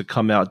supposed to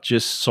come out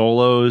just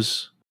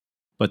solos,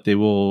 but they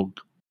will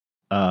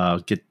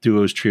get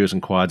duos, trios,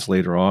 and quads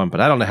later on. But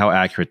I don't know how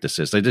accurate this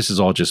is. Like, this is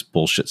all just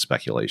bullshit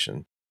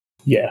speculation.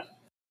 Yeah.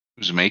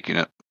 Who's making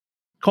it?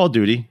 Call of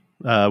Duty.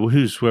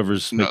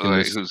 Whoever's making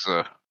this.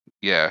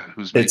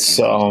 Who's making it's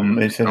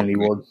Infinity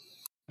Ward.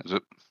 Is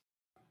it?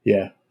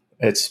 Yeah.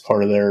 It's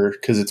part of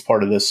because it's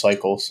part of this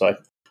cycle. So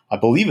I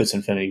believe it's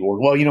Infinity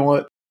Ward. Well, you know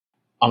what?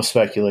 I'm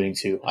speculating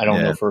too. I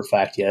don't know for a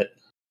fact yet.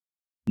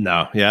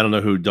 No, I don't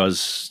know who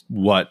does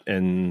what,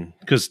 and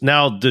because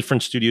now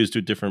different studios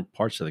do different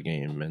parts of the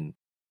game, and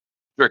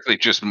strictly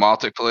just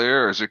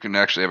multiplayer, or is it can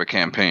actually have a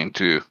campaign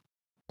too?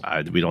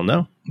 We don't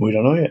know. We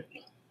don't know yet.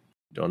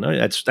 Don't know.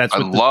 That's. I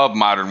love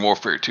Modern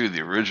Warfare 2.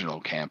 The original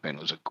campaign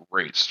was a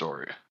great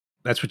story.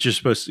 That's what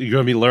you're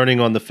going to be learning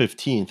on the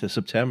 15th of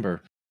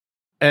September,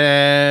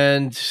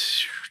 and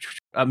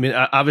I mean,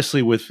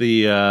 obviously, with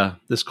the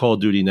this Call of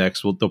Duty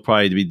next, they'll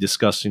probably be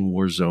discussing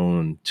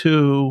Warzone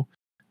 2.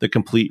 The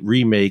complete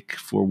remake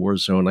for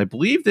Warzone. I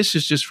believe this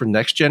is just for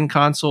next-gen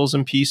consoles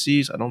and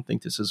PCs. I don't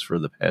think this is for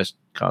the past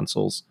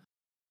consoles.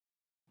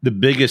 The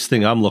biggest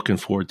thing I'm looking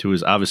forward to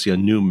is obviously a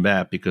new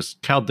map, because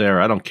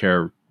Caldera, I don't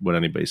care what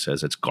anybody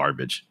says, it's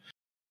garbage.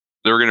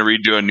 They're going to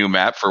redo a new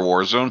map for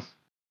Warzone?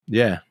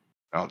 Yeah.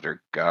 Oh,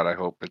 dear God, I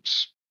hope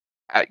it's...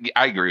 I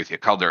agree with you.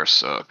 Caldera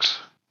sucks.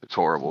 It's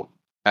horrible.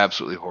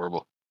 Absolutely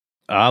horrible.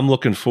 I'm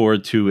looking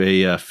forward to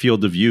a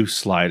field of view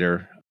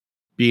slider.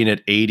 Being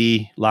at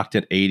 80, locked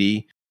at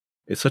 80,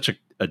 it's such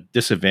a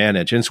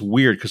disadvantage. And it's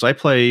weird because I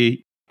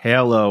play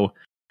Halo.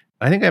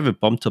 I think I have it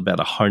bumped to about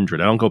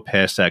 100. I don't go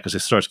past that because it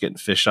starts getting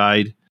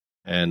fish-eyed.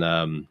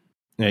 And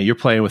you're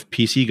playing with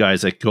PC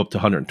guys that go up to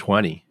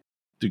 120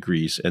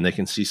 degrees, and they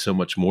can see so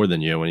much more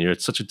than you, and you're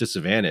at such a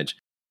disadvantage.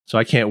 So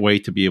I can't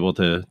wait to be able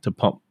to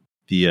pump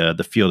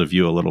the field of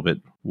view a little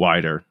bit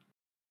wider.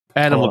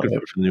 And I'm looking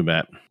forward to the new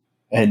map.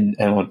 And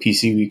on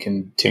PC, we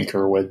can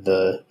tinker with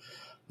the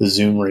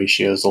zoom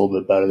ratios a little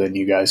bit better than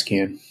you guys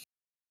can.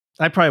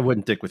 I probably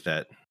wouldn't dick with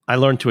that. I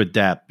learned to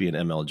adapt being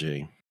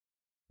MLG.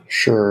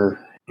 Sure.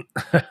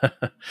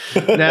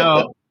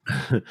 Now,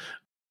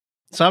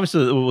 so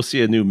obviously we'll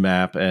see a new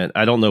map, and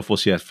I don't know if we'll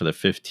see that for the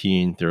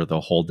 15th or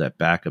they'll hold that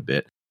back a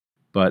bit.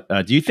 But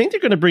do you think they're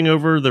going to bring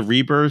over the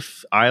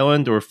Rebirth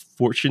Island or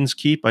Fortune's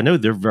Keep? I know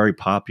they're very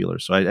popular,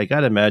 so I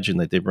got to imagine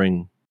that they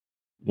bring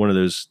one of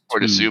those. I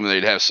would assume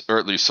they'd have, or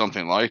at least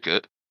something like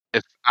it.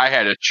 If I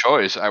had a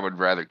choice, I would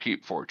rather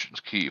keep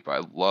Fortune's Keep.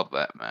 I love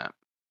that map.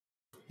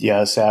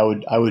 Yes, I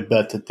would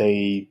bet that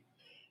they,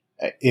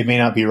 it may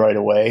not be right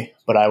away,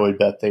 but I would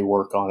bet they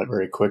work on it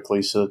very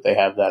quickly so that they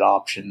have that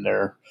option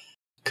there.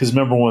 Because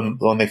remember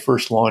when they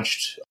first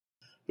launched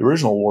the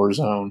original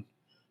Warzone,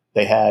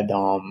 they had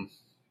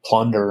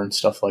Plunder and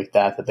stuff like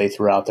that they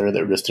threw out there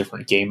that were just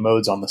different game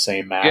modes on the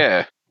same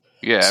map.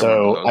 Yeah.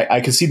 So I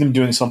could see them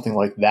doing something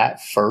like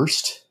that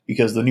first,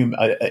 because the new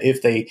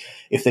if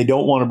they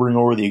don't want to bring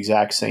over the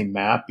exact same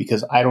map,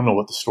 because I don't know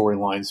what the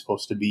storyline is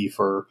supposed to be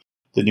for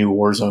the new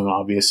Warzone,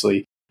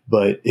 obviously.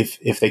 But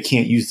if they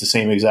can't use the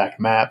same exact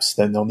maps,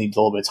 then they'll need a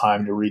little bit of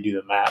time to redo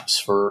the maps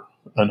for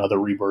another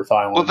Rebirth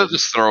Island. Well, they'll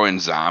just throw in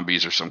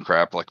zombies or some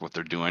crap like what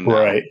they're doing now.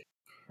 Right.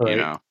 You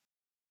know,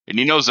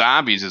 and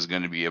zombies is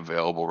going to be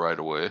available right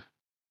away.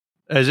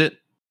 Is it?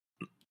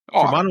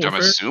 Oh, I'm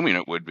assuming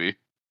it would be.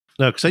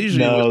 No, because I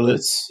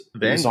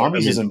usually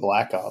zombies is in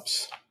Black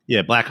Ops.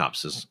 Yeah, Black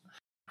Ops is.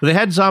 But they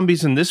had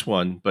zombies in this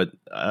one, but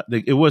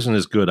it wasn't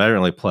as good. I didn't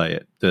really play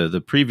it.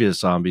 The previous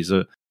zombies,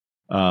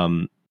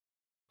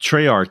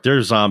 Treyarch,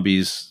 their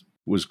zombies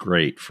was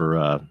great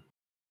for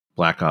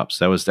Black Ops.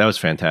 That was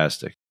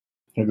fantastic.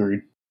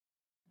 Agreed.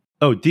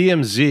 Oh,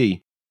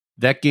 DMZ,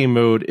 that game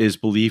mode is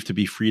believed to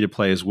be free to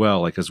play as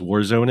well, like as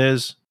Warzone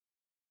is.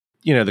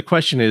 The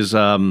question is,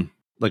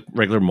 like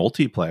regular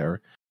multiplayer.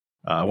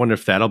 I wonder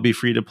if that'll be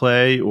free to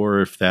play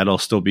or if that'll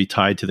still be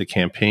tied to the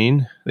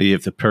campaign. You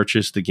have to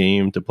purchase the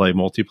game to play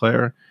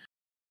multiplayer.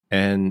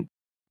 And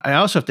I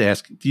also have to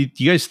ask, do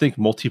you guys think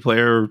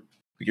multiplayer,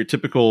 your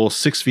typical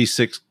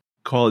 6v6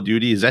 Call of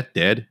Duty, is that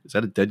dead? Is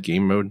that a dead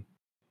game mode?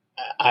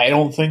 I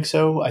don't think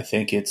so. I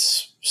think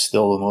it's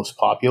still the most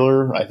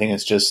popular. I think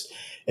it's just,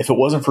 if it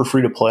wasn't for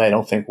free to play, I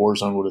don't think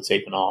Warzone would have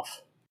taken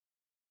off.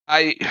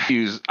 I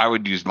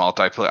would use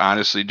multiplayer.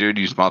 Honestly, dude,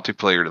 use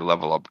multiplayer to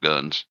level up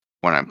guns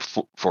when I'm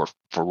for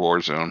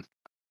Warzone.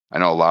 I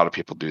know a lot of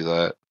people do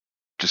that.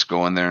 Just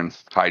go in there and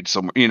hide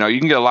somewhere. You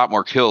can get a lot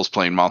more kills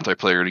playing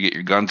multiplayer to get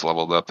your guns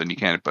leveled up than you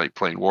can by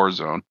playing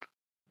Warzone.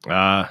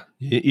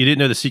 You didn't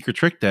know the secret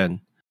trick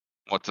then.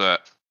 What's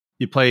that?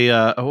 You play,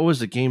 what was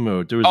the game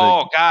mode? There was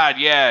God,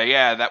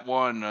 yeah, that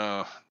one,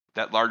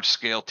 that large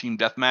scale team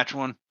deathmatch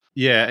one.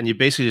 Yeah, and you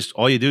basically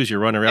all you do is you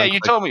run around. Yeah, you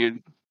told me you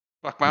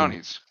fuck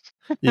bounties.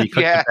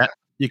 Yeah,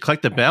 you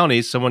collect the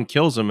bounties, someone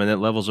kills them, and it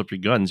levels up your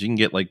guns. You can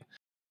get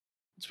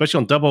especially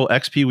on double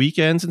XP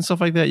weekends and stuff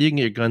like that, you can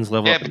get your guns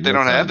leveled up. Yeah, but they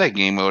don't have that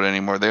game mode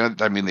anymore.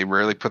 They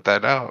rarely put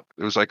that out.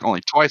 It was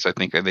only twice, I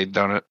think, they've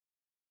done it.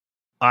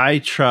 I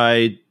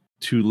tried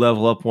to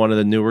level up one of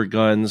the newer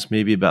guns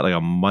maybe about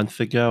a month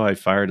ago. I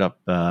fired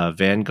up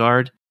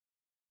Vanguard,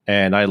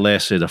 and I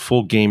lasted a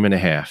full game and a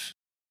half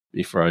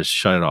before I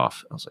shut it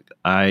off. I was like,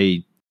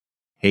 I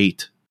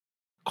hate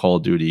Call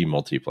of Duty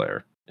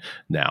multiplayer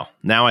now.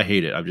 Now I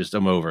hate it.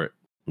 I'm over it.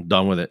 I'm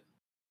done with it.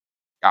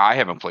 I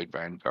haven't played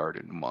Vanguard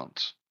in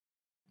months.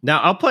 Now,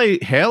 I'll play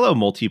Halo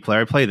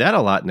multiplayer. I play that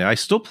a lot now. I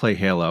still play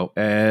Halo,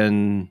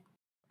 and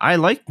I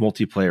like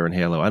multiplayer in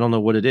Halo. I don't know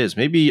what it is.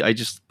 Maybe I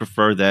just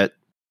prefer that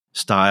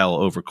style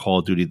over Call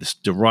of Duty.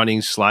 The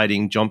running,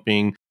 sliding,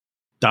 jumping,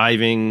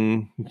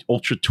 diving,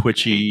 ultra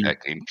twitchy.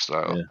 That game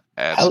style. Yeah.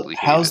 Absolutely.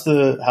 How's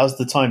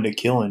the time to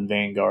kill in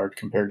Vanguard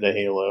compared to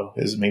Halo?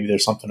 Maybe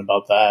there's something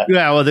about that?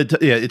 Yeah, well,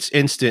 it's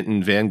instant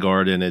in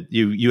Vanguard, and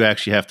you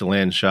actually have to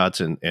land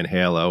shots in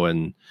Halo,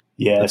 and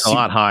it's a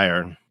lot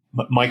higher.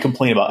 My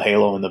complaint about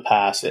Halo in the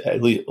past,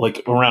 at least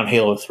around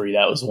Halo 3,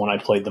 that was the one I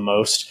played the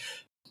most,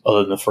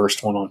 other than the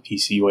first one on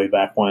PC way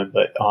back when.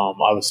 But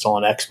I was still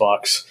on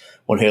Xbox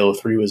when Halo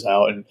 3 was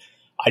out, and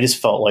I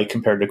just felt like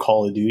compared to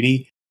Call of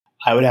Duty,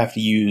 I would have to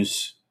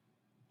use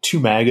 2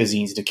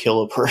 magazines to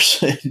kill a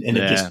person, and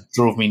it just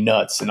drove me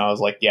nuts. And I was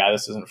like, yeah,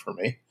 this isn't for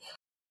me.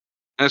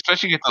 And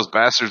especially get those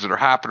bastards that are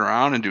hopping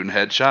around and doing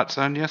headshots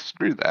on you.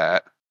 Screw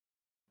that.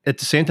 At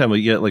the same time,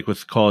 we get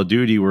with Call of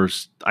Duty, where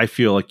I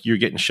feel like you're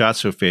getting shot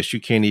so fast you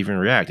can't even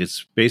react.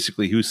 It's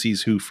basically who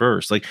sees who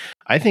first.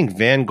 I think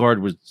Vanguard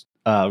was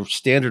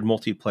standard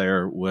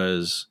multiplayer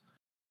was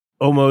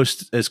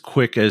almost as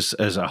quick as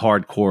a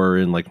hardcore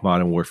in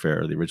Modern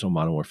Warfare, the original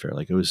Modern Warfare.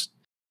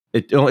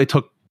 It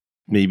took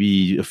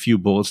maybe a few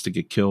bullets to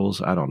get kills.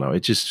 I don't know.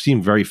 It just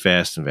seemed very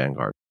fast in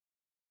Vanguard.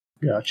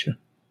 Gotcha.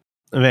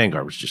 And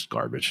Vanguard was just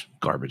garbage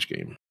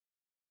game.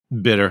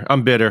 Bitter.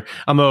 I'm bitter.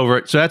 I'm over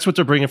it. So that's what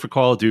they're bringing for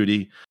Call of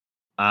Duty.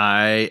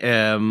 I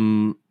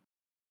am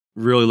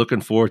really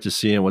looking forward to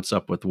seeing what's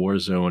up with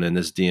Warzone, and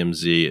this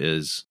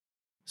DMZ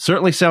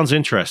certainly sounds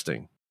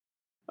interesting.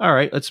 All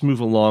right, let's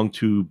move along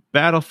to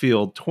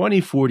Battlefield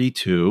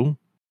 2042.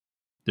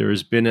 There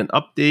has been an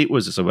update.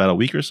 Was this about a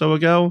week or so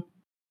ago?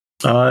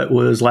 It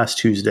was last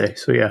Tuesday.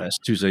 So yeah, last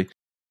Tuesday.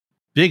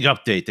 Big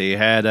update. They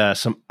had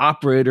some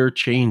operator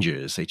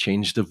changes. They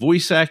changed the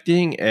voice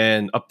acting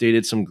and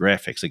updated some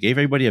graphics. They gave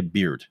everybody a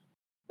beard.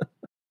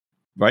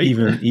 Right?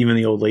 Even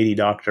the old lady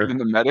doctor. Even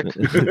the medic.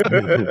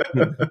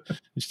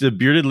 It's the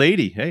bearded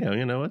lady. Hey,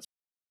 you know what?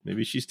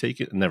 Maybe she's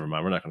taking... Never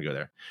mind. We're not going to go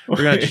there.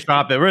 We're going to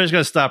stop it. We're just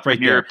going to stop right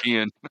there.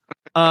 European.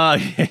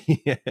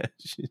 Yeah.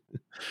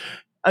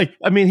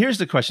 I mean, here's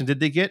the question. Did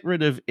they get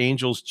rid of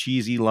Angel's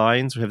cheesy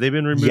lines? Have they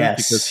been removed?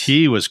 Yes. Because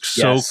he was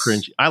so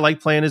cringy. I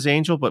like playing as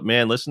Angel, but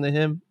man, listen to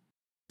him.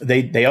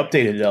 They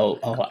updated.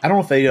 I don't know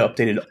if they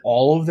updated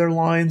all of their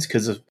lines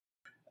because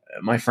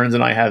my friends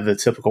and I have the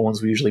typical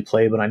ones we usually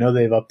play, but I know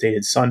they've updated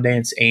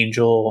Sundance,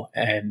 Angel,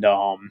 and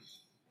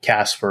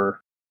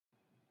Casper.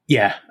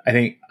 Yeah, I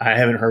think I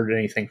haven't heard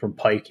anything from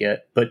Pike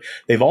yet, but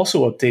they've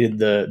also updated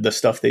the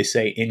stuff they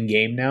say in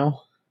game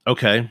now.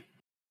 Okay.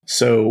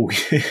 So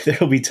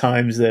there'll be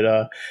times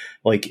that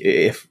like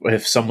if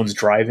someone's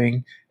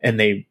driving and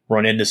they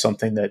run into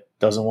something that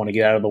doesn't want to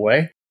get out of the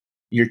way,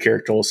 your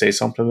character will say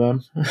something to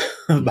them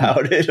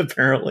about it,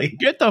 apparently.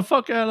 Get the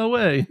fuck out of the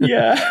way.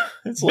 Yeah.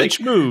 It's like,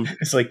 move.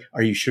 It's like,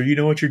 are you sure you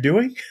know what you're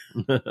doing?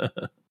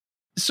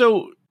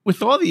 So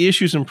with all the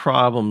issues and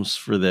problems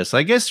for this,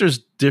 I guess there's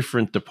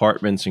different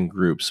departments and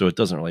groups, so it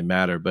doesn't really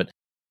matter. But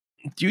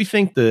do you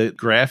think the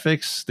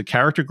graphics, the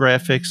character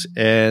graphics,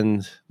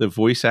 and the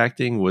voice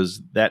acting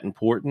was that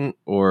important?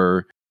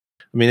 Or,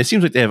 I mean, it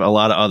seems like they have a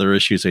lot of other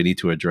issues they need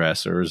to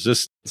address. Or is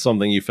this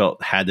something you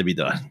felt had to be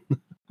done?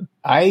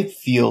 I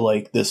feel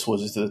like this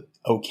was the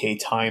okay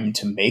time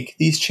to make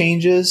these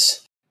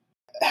changes.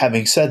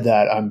 Having said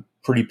that, I'm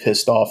pretty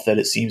pissed off that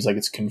it seems like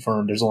it's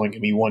confirmed there's only going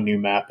to be one new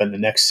map in the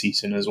next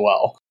season as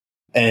well.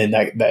 And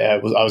I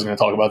was going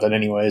to talk about that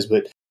anyways,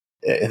 but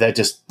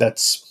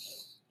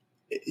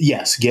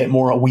yes, get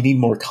more. We need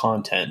more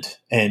content,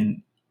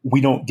 and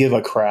we don't give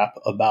a crap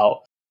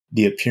about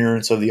the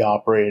appearance of the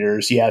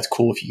operators. Yeah, it's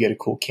cool if you get a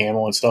cool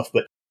camo and stuff,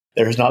 but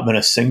there's not been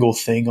a single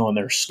thing on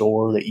their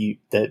store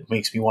that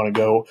makes me want to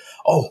go,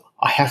 oh,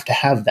 I have to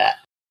have that.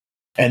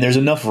 And there's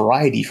enough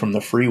variety from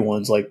the free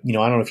ones. Like, I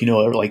don't know if you know,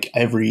 like I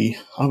don't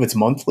know if it's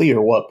monthly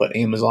or what, but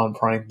Amazon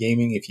Prime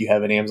Gaming, if you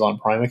have an Amazon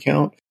Prime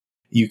account,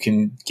 you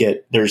can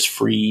there's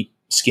free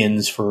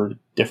skins for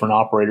different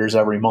operators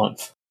every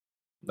month.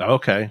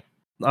 Okay.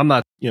 I'm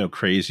not,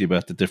 crazy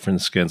about the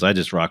different skins. I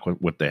just rock with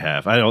what they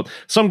have.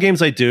 Some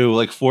games I do,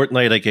 like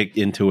Fortnite, I get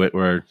into it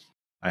where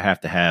I have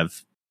to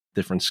have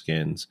different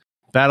skins.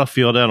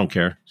 Battlefield, I don't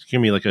care. Just give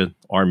me like an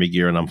army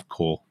gear and I'm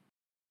cool.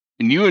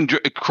 And you enjoy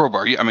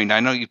Crowbar. I mean, I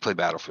know you play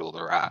Battlefield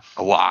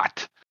a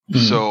lot. Mm-hmm.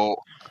 So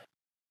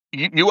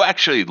you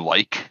actually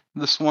like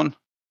this one?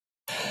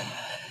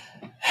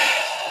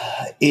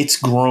 It's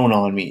grown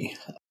on me.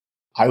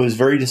 I was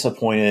very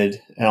disappointed,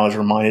 and I was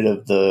reminded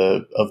of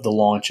the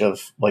launch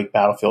of like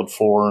Battlefield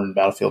 4 and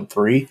Battlefield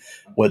 3,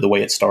 with the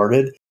way it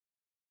started.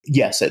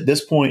 Yes, at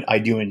this point, I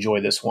do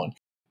enjoy this one.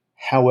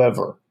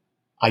 However,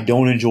 I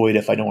don't enjoy it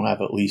if I don't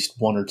have at least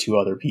one or two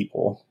other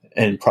people,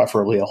 and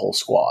preferably a whole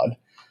squad.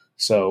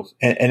 So,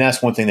 and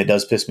that's one thing that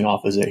does piss me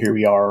off is that here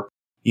we are,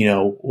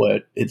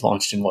 it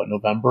launched in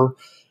November,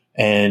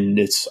 and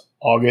it's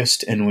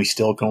August, and we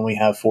still can only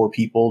have 4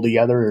 people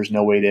together. There's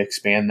no way to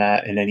expand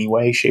that in any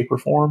way, shape, or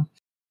form.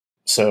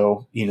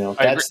 So,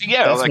 that's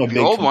like the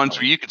old ones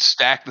where you could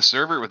stack the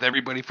server with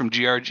everybody from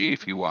GRG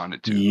if you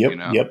wanted to.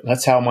 Yep.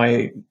 That's how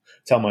my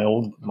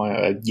guild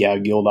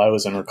I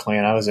was in, or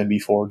clan I was in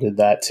before, did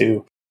that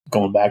too.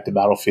 Going back to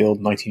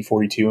Battlefield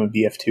 1942 and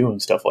BF2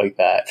 and stuff like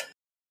that.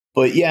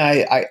 But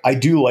yeah, I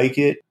do like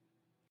it.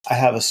 I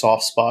have a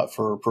soft spot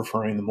for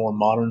preferring the more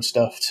modern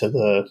stuff to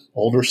the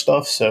older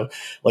stuff. So,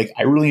 like,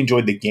 I really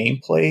enjoyed the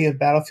gameplay of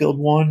Battlefield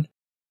 1,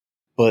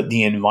 but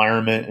the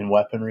environment and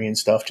weaponry and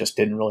stuff just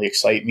didn't really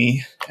excite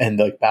me. And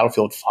like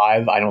Battlefield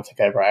 5, I don't think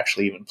I ever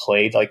actually even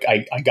played. Like,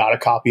 I got a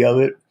copy of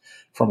it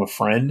from a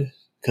friend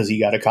because he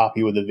got a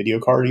copy with a video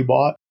card he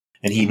bought,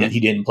 and he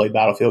didn't play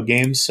Battlefield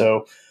games.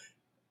 So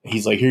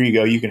he's like, here you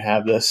go, you can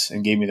have this,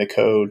 and gave me the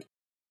code.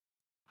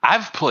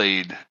 I've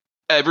played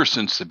ever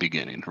since the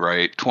beginning,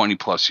 right? 20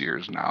 plus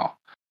years now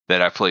that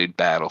I played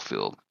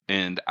Battlefield.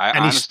 And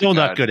he's still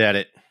not good at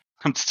it.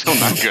 I'm still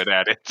not good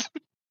at it.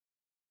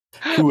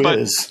 Who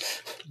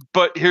is?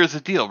 But here's the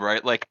deal,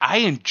 right? Like, I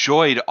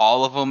enjoyed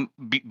all of them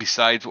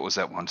besides, what was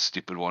that one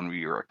stupid one where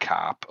you're a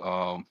cop?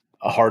 A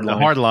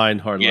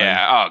Hardline. Hardline.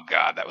 Yeah. Oh,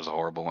 God, that was a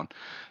horrible one.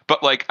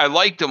 But, like, I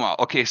liked them all.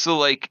 Okay, so,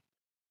 like,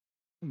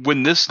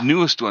 when this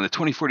newest one, the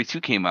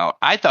 2042, came out,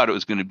 I thought it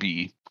was going to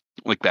be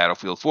like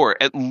Battlefield 4,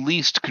 at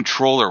least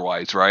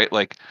controller-wise, right?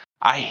 Like,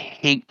 I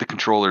hate the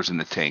controllers in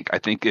the tank. I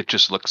think it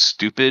just looks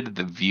stupid.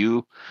 The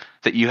view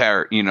that you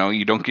have, you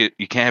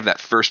can't have that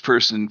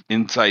first-person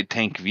inside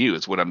tank view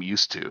is what I'm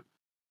used to.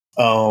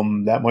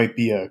 That might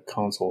be a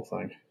console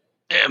thing.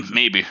 Yeah,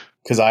 maybe.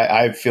 Because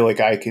I feel like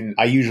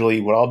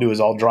what I'll do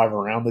is I'll drive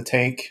around the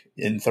tank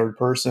in third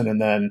person,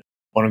 and then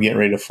when I'm getting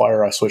ready to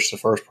fire, I switch to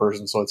first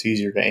person, so it's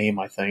easier to aim,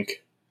 I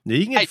think. Yeah,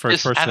 you can get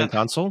first person in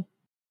console.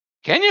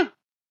 Can you?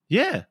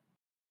 Yeah.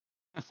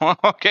 Well,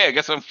 okay, I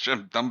guess I'm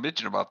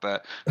bitching about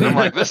that. And I'm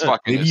like, this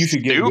fucking maybe you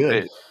should stupid. Get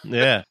good.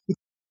 Yeah.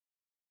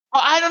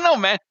 Well, I don't know,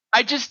 man.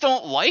 I just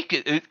don't like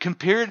it.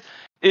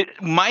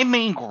 My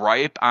main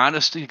gripe,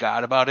 honest to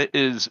God, about it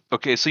is,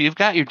 okay, so you've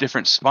got your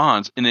different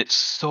spawns, and it's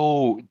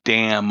so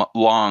damn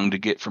long to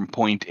get from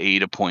point A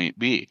to point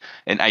B.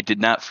 And I did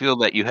not feel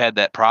that you had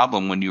that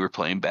problem when you were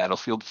playing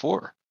Battlefield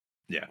 4.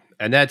 Yeah,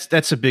 and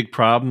that's a big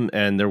problem,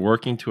 and they're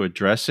working to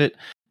address it.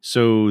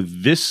 So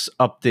this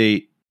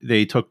update,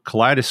 they took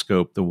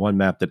Kaleidoscope, the one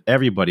map that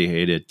everybody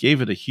hated,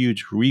 gave it a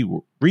huge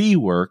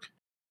rework,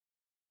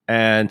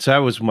 And so that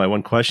was my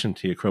one question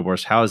to you,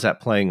 Crowbars. How is that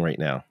playing right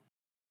now?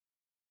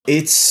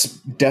 It's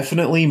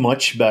definitely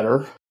much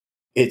better.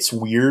 It's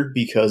weird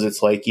because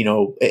it's like,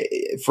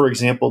 for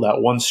example,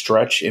 that one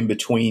stretch in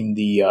between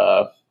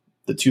the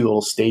two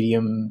little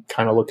stadium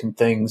kind of looking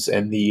things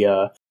and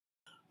the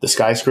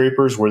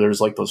skyscrapers where there's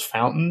like those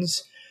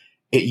fountains.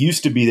 It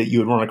used to be that you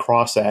would run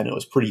across that and it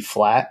was pretty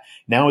flat.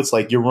 Now it's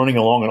like you're running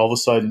along and all of a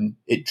sudden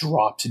it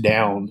drops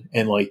down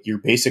and like you're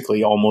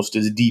basically almost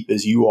as deep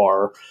as you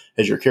are,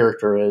 as your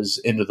character is,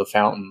 into the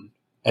fountain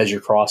as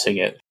you're crossing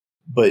it.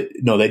 But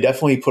no, they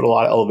definitely put a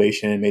lot of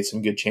elevation and made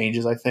some good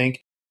changes, I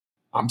think.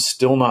 I'm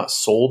still not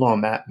sold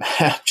on that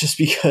map just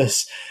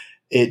because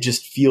it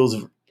just feels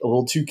a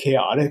little too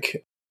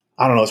chaotic.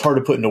 I don't know. It's hard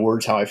to put into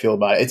words how I feel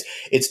about it.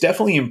 It's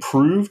definitely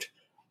improved.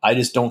 I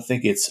just don't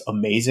think it's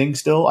amazing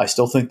still. I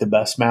still think the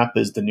best map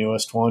is the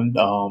newest one,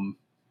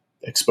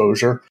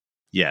 Exposure.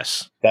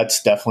 Yes.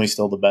 That's definitely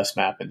still the best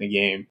map in the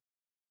game.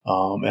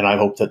 And I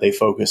hope that they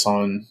focus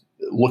on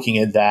looking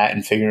at that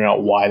and figuring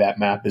out why that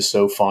map is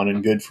so fun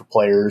and good for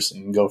players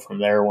and go from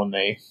there when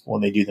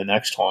they do the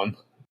next one.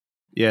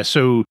 Yeah,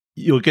 so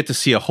you'll get to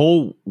see a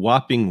whole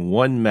whopping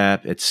one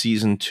map at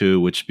Season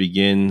 2, which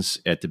begins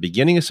at the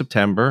beginning of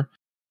September.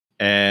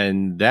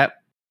 And that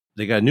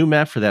they got a new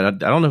map for that. I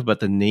don't know about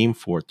the name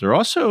for it. They're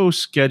also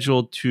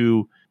scheduled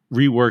to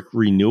rework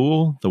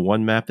Renewal, the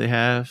one map they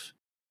have.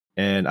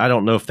 And I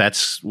don't know if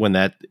that's when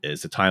that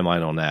is, the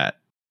timeline on that.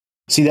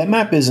 See, that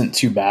map isn't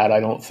too bad, I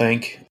don't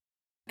think.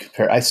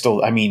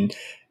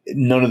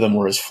 None of them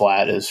were as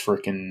flat as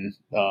freaking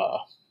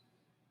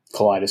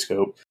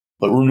Kaleidoscope.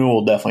 But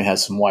Renewal definitely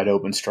has some wide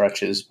open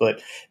stretches.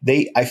 But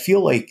I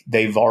feel like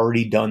they've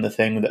already done the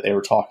thing that they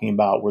were talking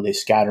about where they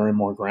scatter in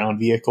more ground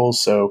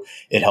vehicles. So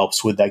it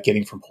helps with that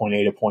getting from point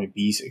A to point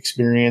B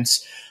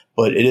experience.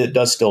 But it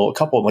does still, a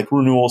couple, like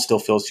Renewal still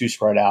feels too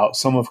spread out.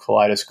 Some of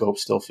Kaleidoscope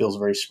still feels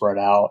very spread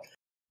out.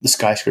 The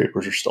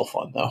skyscrapers are still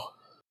fun, though.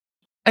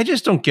 I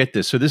just don't get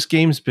this. So this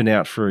game's been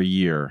out for a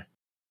year.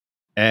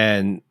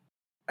 And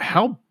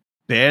how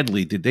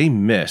badly did they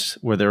miss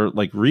where they're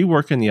like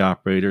reworking the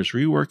operators,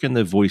 reworking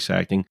the voice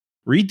acting,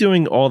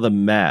 redoing all the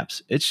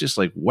maps? It's just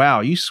like,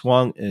 wow, you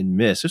swung and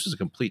missed. This was a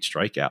complete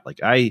strikeout. Like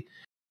I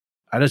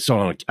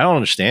don't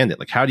understand it.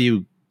 Like, how do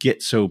you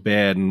get so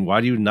bad and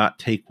why do you not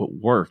take what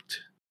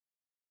worked?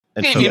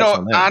 And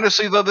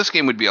honestly though, this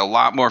game would be a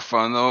lot more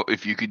fun though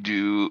if you could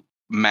do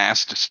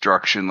mass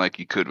destruction like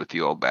you could with the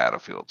old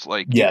Battlefields.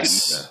 Like,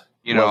 yes.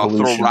 you can,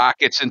 throw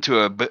rockets into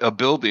a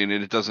building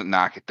and it doesn't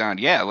knock it down.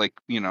 Yeah, like,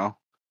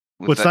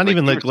 well, it's not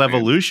even like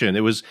Levolution.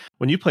 It was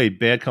when you played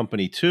Bad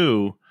Company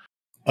 2.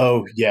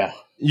 Oh, yeah.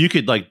 You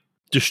could like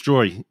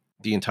destroy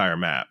the entire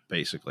map,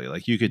 basically.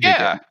 Like you could you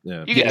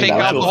could take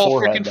out the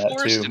whole freaking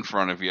forest in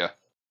front of you.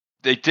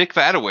 They took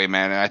that away,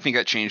 man, and I think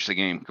that changed the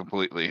game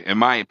completely. In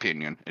my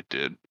opinion, it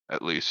did,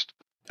 at least.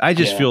 I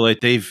just feel like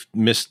they've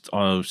missed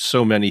on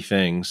so many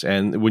things.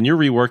 And when you're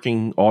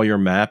reworking all your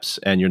maps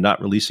and you're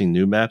not releasing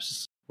new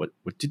maps,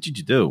 what did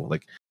you do?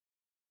 Like,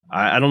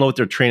 I don't know what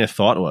their train of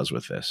thought was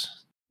with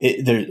this.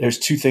 There's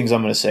two things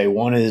I'm going to say.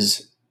 One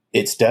is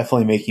it's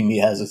definitely making me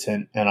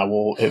hesitant, and I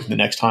will, if the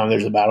next time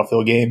there's a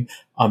Battlefield game,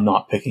 I'm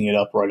not picking it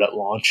up right at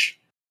launch.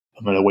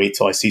 I'm going to wait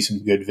till I see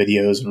some good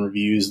videos and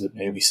reviews that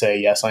maybe say,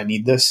 yes, I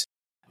need this.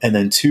 And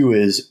then two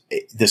is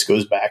this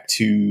goes back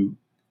to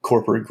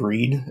corporate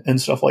greed and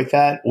stuff like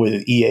that,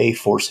 with EA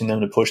forcing them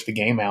to push the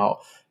game out,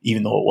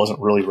 even though it wasn't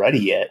really ready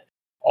yet.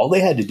 All they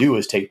had to do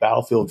was take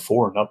Battlefield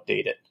 4 and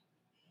update it.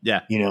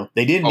 Yeah.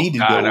 They didn't need to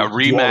go a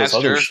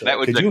remaster. That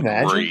would have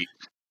been great.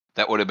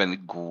 That would have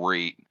been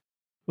great.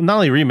 Well, not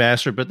only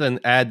remaster, but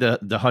then add the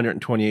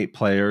 128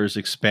 players,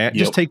 expand.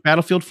 Just take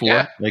Battlefield 4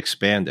 and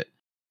expand it.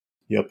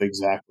 Yep,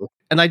 exactly.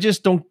 And I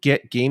just don't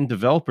get game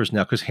developers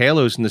now because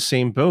Halo's in the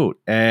same boat.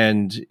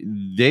 And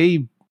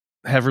they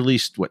have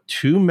released,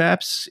 2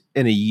 maps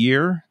in a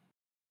year?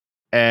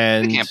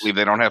 And I can't believe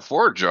they don't have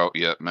Forge out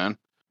yet, man.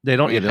 They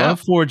don't have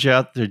Forge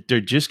out. They're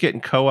just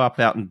getting co-op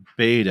out in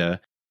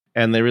beta.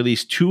 And they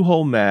released 2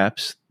 whole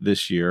maps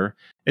this year.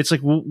 It's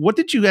like, well, what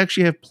did you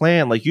actually have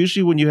planned? Like,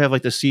 usually when you have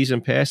like the season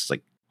pass, it's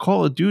like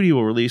Call of Duty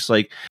will release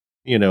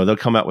they'll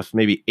come out with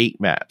maybe 8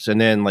 maps. And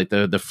then like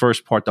the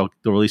first part, they'll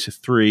release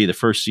 3 the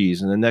first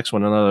season. The next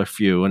one, another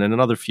few, and then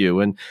another few,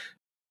 and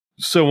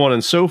so on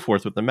and so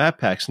forth with the map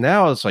packs.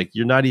 Now it's like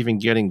you're not even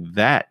getting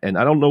that. And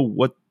I don't know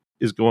what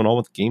is going on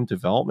with game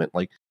development.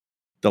 Like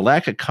the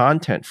lack of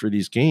content for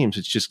these games,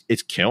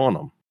 it's killing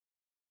them.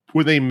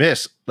 Where they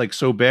miss like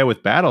so bad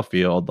with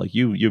Battlefield, like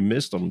you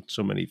missed on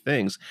so many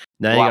things.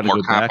 Now a you lot got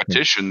more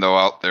competition though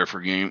out there for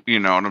game. You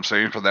know what I'm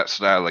saying, for that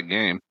style of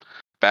game.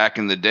 Back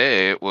in the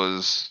day, it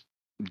was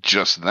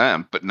just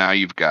them, but now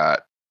you've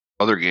got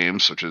other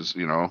games such as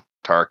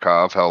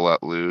Tarkov, Hell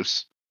Let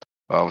Loose.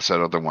 What's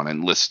that other one?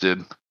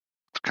 Enlisted.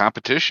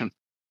 Competition.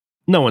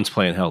 No one's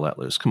playing Hell Let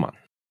Loose. Come on.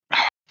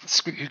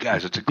 Screw you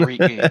guys. It's a great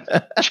game.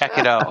 Check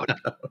it out.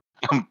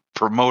 I'm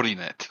promoting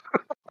it.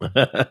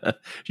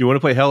 If you want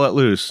to play Hell Let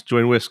Loose,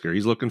 join Whisker.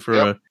 He's looking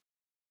for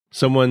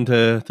someone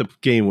to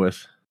game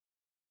with.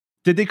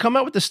 Did they come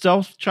out with the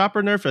stealth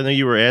chopper nerf? I know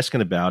you were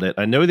asking about it.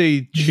 I know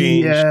they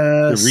changed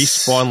the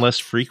respawn less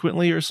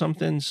frequently or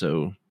something,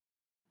 so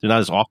they're not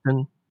as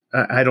often.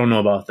 I don't know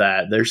about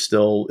that. There's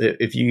still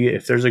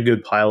if there's a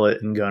good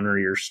pilot and gunner,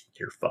 you're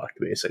fucked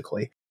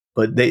basically.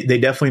 But they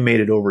definitely made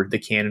it over. The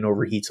cannon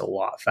overheats a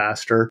lot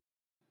faster,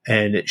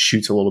 and it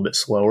shoots a little bit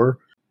slower.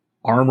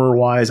 Armor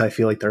wise, I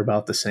feel like they're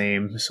about the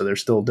same. So they're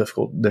still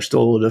difficult. They're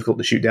still a little difficult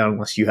to shoot down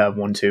unless you have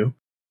one too.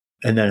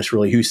 And then it's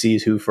really who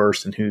sees who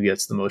first and who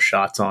gets the most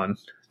shots on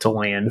to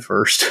land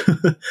first.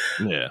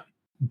 Yeah.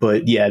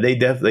 But yeah, they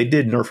did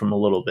nerf them a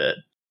little bit.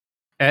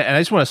 And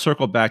I just want to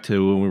circle back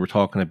to when we were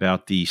talking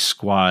about the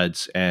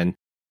squads. And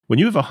when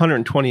you have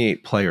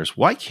 128 players,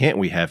 why can't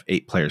we have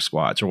 8-player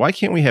squads? Or why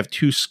can't we have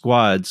 2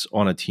 squads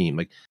on a team?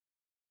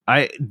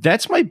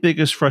 That's my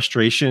biggest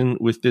frustration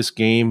with this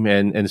game.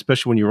 And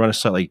especially when you run a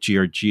site like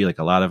GRG, like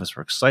a lot of us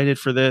were excited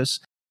for this.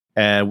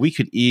 And we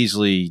could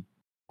easily,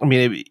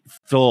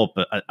 fill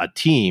up a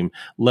team,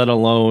 let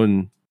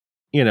alone,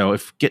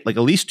 if get like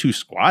at least 2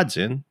 squads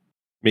in,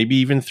 maybe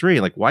even 3.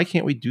 Like, why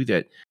can't we do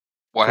that?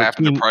 What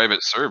happened to private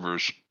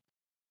servers?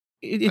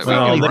 It's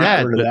not only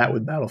that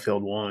with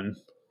Battlefield 1.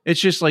 It's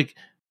just like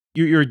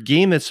you're a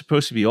game that's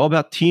supposed to be all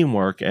about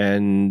teamwork,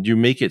 and you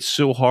make it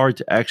so hard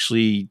to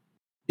actually,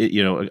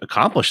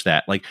 accomplish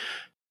that. Like,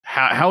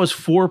 how is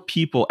 4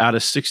 people out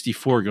of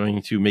 64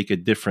 going to make a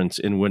difference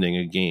in winning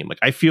a game? Like,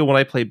 I feel when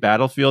I play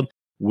Battlefield,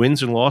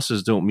 wins and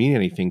losses don't mean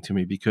anything to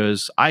me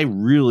because I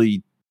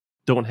really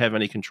don't have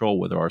any control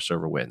whether our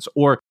server wins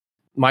or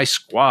my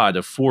squad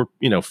of 4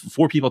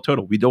 people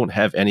total. We don't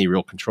have any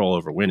real control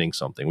over winning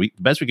something. The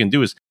best we can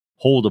do is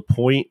hold a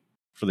point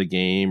for the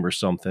game or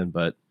something.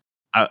 But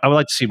I would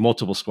like to see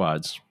multiple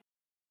squads.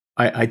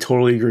 I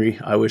totally agree.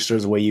 I wish there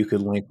was a way you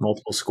could link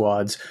multiple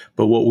squads.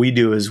 But what we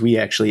do is we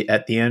actually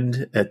at the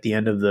end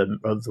of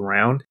the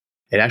round,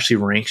 it actually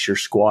ranks your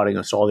squad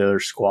against all the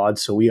other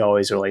squads. So we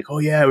always are like, oh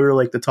yeah, we were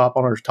like the top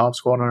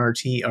squad on our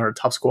team, our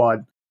top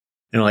squad.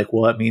 And like,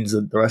 well, that means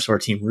that the rest of our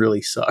team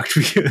really sucked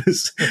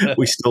because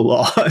we still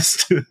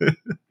lost.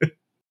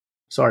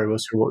 Sorry,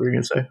 Whisker, what were you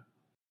going to say?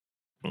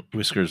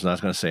 Whisker's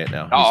not going to say it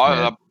now. I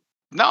don't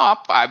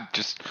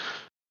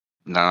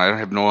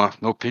have no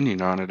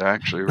opinion on it,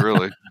 actually,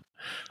 really.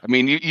 I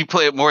mean, you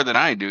play it more than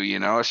I do,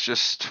 It's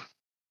just,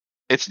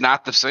 it's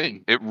not the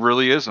same. It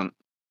really isn't.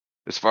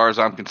 As far as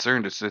I'm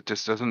concerned, it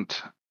just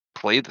doesn't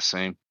play the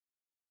same.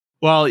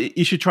 Well,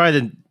 you should try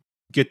to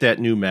get that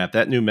new map.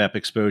 That new map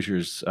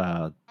exposures.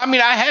 I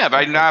have.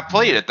 I not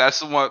played it. That's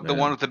the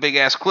one with the big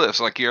ass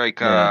cliffs. Like you're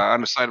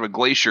on the side of a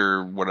glacier,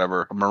 or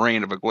whatever, a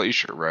moraine of a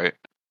glacier, right?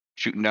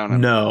 Shooting down.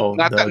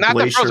 Not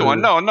the frozen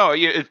one. No.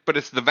 But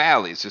it's the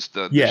valleys. It's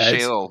the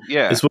shale.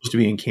 It's supposed to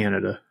be in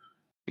Canada.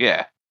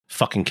 Yeah.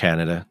 Fucking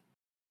Canada.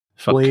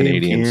 Fuck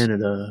Canadians.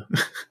 Canada.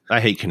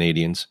 I hate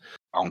Canadians.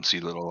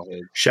 Bouncy little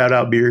head. Shout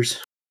out beers.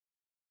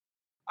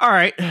 All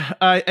right.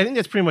 I think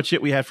that's pretty much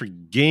it we have for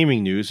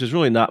gaming news. There's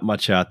really not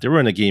much out there. We're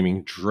in a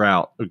gaming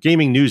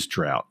news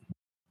drought.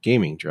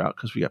 Gaming drought,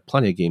 because we got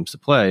plenty of games to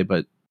play,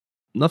 but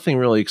nothing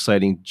really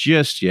exciting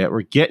just yet.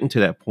 We're getting to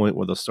that point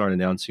where they'll start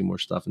announcing more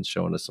stuff and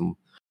showing us some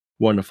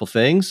wonderful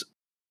things.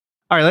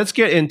 All right, let's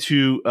get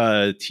into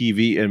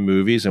TV and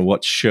movies and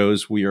what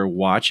shows we are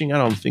watching. I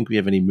don't think we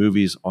have any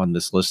movies on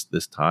this list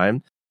this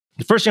time.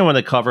 The first thing I want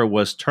to cover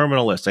was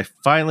Terminal List. I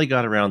finally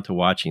got around to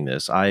watching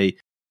this. I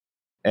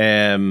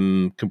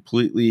am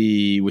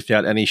completely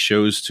without any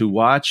shows to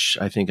watch.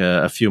 I think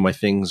a few of my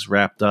things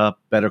wrapped up.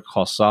 Better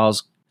Call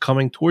Saul's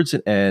coming towards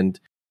an end,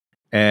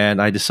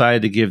 and I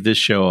decided to give this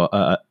show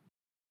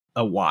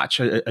a watch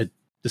to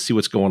see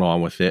what's going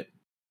on with it.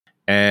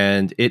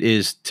 And it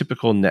is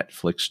typical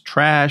Netflix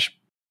trash,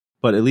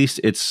 but at least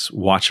it's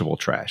watchable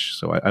trash.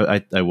 So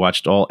I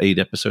watched all 8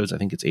 episodes. I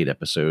think it's 8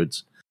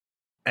 episodes.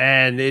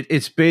 And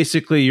it's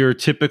basically your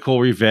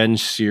typical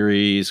revenge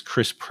series.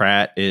 Chris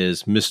Pratt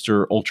is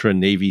Mr. Ultra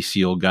Navy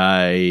SEAL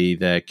guy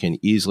that can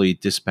easily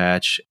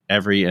dispatch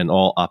every and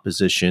all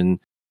opposition,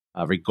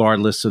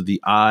 regardless of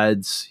the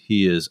odds.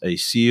 He is a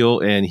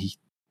SEAL, and he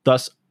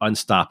thus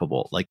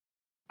unstoppable. Like,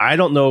 I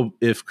don't know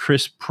if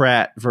Chris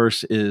Pratt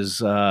versus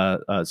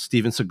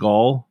Steven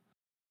Seagal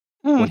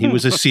when he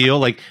was a SEAL,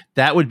 like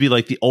that would be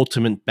like the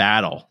ultimate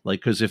battle.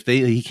 Like, because if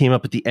he came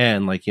up at the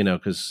end, like,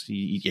 because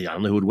I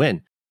don't know who would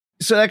win.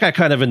 So that got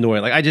kind of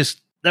annoying. Like,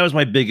 that was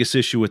my biggest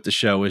issue with the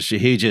show is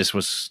he just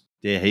was,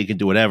 he can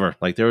do whatever.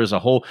 Like, there was a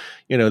whole,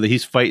 that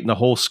he's fighting a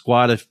whole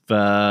squad of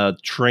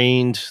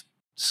trained,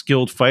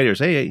 skilled fighters.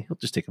 Hey, he'll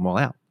just take them all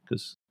out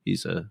because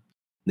he's a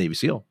Navy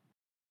SEAL.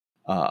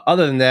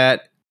 Other than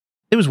that,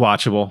 it was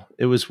watchable.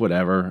 It was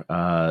whatever.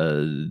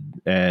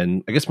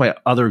 And I guess my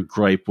other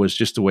gripe was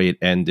just the way it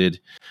ended.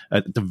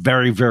 At the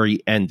very, very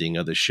ending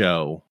of the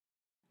show,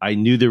 I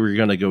knew they were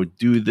going to go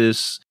do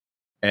this.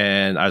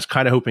 And I was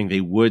kind of hoping they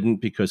wouldn't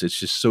because it's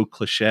just so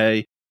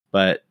cliche,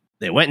 but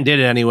they went and did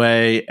it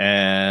anyway.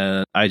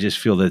 And I just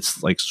feel that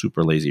it's like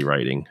super lazy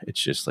writing.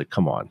 It's just like,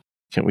 come on,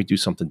 can't we do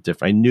something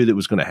different? I knew that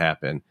was going to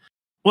happen.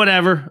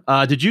 Whatever.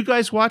 Did you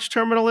guys watch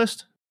Terminal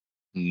List?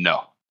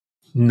 No.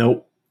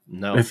 Nope.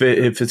 No. If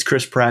it's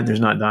Chris Pratt and there's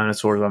not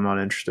dinosaurs, I'm not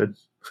interested.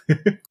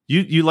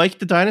 You like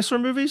the dinosaur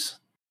movies?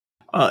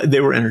 They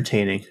were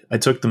entertaining. I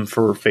took them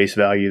for face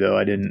value, though.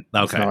 I didn't.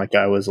 Okay. It's not like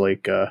I was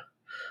like.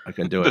 I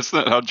can do it. That's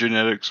not how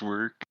genetics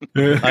work.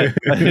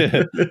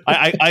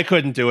 I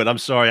couldn't do it. I'm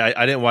sorry.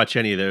 I didn't watch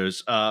any of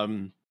those.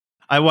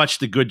 I watched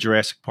the good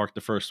Jurassic Park,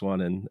 the first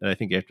one, and I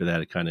think after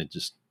that it kind of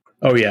just.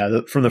 Oh yeah,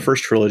 from the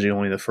first trilogy,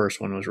 only the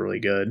first one was really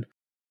good.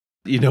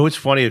 You know, it's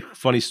funny. A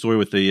funny story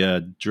with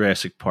the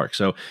Jurassic Park.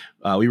 So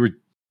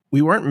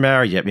we weren't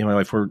married yet. Me and my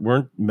wife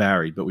weren't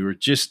married, but we were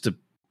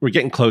we're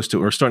getting close to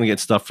it. We're starting to get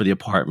stuff for the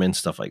apartment,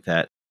 stuff like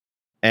that.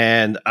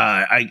 And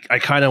I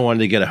kind of wanted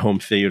to get a home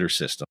theater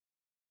system.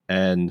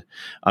 And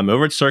I'm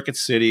over at Circuit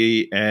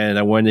City, and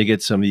I wanted to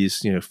get some of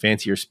these,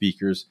 fancier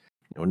speakers.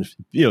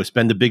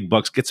 Spend the big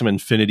bucks, get some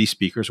Infinity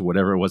speakers or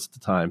whatever it was at the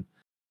time.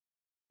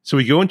 So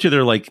we go into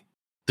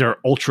their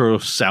ultra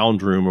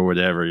sound room or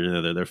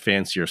whatever, their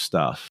fancier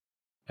stuff.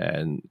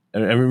 And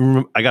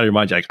I got to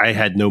remind you, I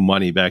had no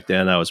money back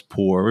then. I was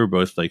poor. We were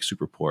both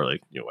super poor,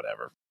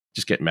 whatever,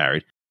 just getting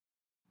married.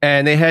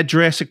 And they had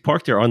Jurassic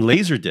Park there on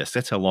Laserdisc.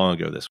 That's how long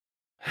ago this was.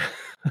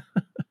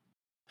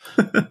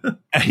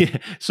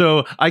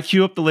 So I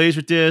queue up the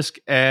Laserdisc,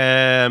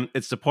 and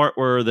it's the part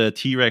where the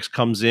T-Rex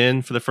comes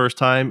in for the first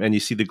time, and you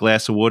see the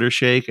glass of water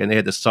shake, and they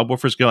had the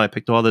subwoofers going. I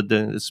picked all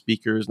the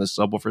speakers and the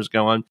subwoofers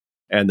going,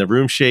 and the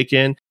room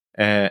shaking,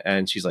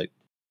 and she's like,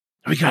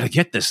 "We got to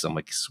get this." I'm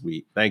like,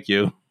 "Sweet, thank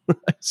you."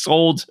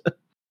 Sold.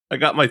 I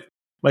got my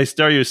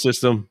stereo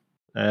system,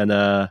 and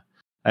I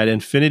had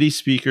Infinity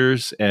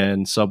speakers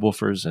and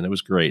subwoofers, and it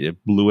was great.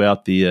 It blew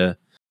out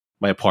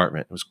my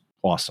apartment. It was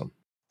awesome.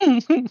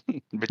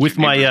 With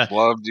my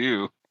loved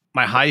you.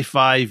 My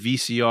hi-fi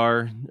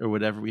VCR or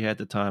whatever we had at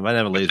the time. I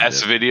didn't have a laser.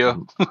 S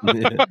video.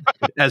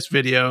 S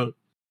video.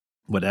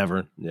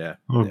 Whatever. Yeah.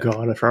 Oh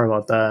God, I forgot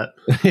about that.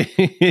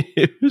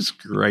 It was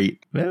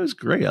great. Man, it was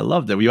great. I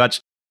loved it. We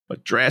watched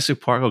Jurassic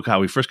Park. Oh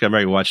God, we first got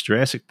married. We watched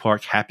Jurassic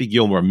Park, Happy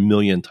Gilmore a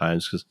million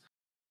times because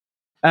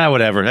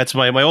whatever. That's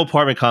my old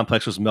apartment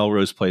complex was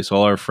Melrose Place.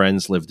 All our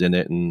friends lived in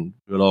it, and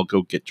we would all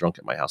go get drunk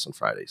at my house on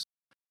Fridays.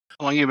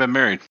 How long have you been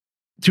married?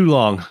 Too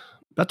long.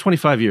 About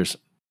 25 years.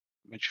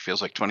 Which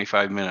feels like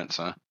 25 minutes,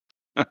 huh?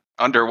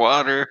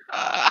 Underwater.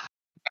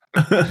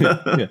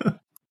 Yeah.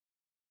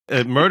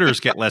 Murderers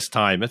get less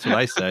time. That's what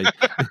I say.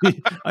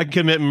 I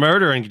commit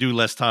murder and do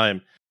less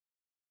time.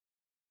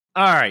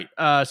 All right.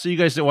 So you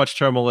guys didn't watch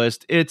Terminal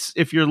List.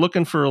 If you're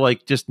looking for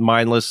just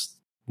mindless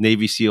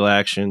Navy SEAL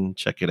action,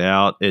 check it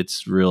out.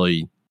 It's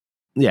really,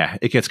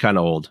 it gets kind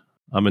of old.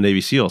 I'm a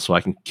Navy SEAL, so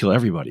I can kill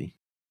everybody.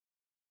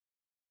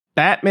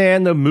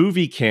 Batman the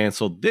movie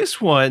canceled. This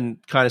one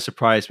kind of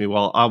surprised me.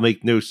 Well, I'll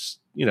make no,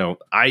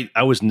 I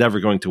was never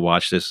going to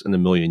watch this in a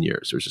million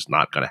years. It was just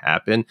not going to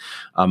happen.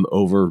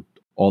 Over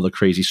all the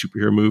crazy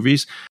superhero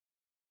movies.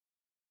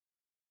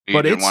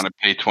 You didn't want to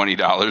pay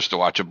 $20 to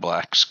watch a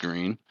black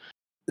screen.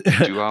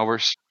 2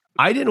 hours.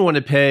 I didn't want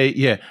to pay.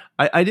 Yeah,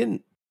 I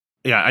didn't.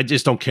 Yeah, I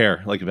just don't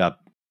care about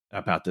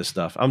this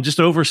stuff. I'm just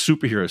over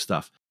superhero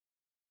stuff.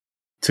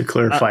 To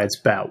clarify,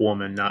 it's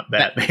Batwoman, not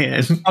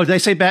Batman. Oh, did I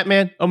say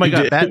Batman? Oh my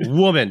God,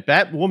 Batwoman.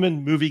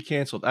 Batwoman movie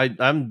canceled.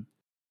 I'm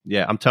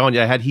telling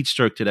you, I had heat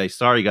stroke today.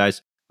 Sorry,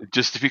 guys.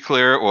 Just to be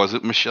clear, it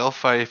wasn't Michelle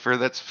Pfeiffer.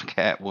 That's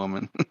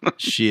Catwoman.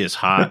 She is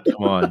hot.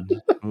 Come on,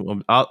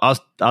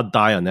 I'll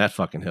die on that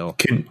fucking hill.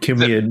 Can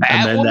we amend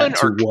that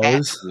to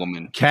was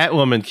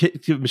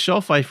Catwoman? Michelle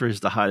Pfeiffer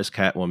is the hottest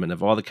Catwoman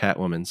of all the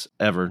Catwomans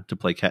ever to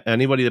play Cat.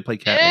 Anybody that played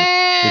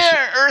Catwoman?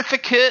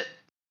 Eartha Kitt.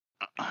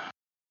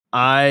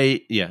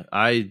 I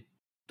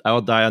will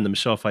die on the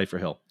Michelle Pfeiffer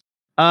hill.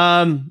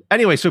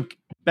 Anyway, so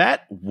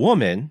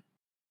Batwoman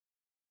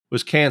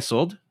was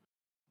canceled,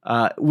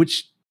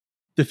 which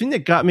the thing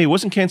that got me, it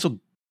wasn't canceled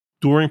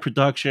during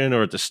production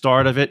or at the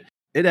start of it.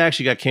 It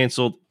actually got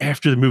canceled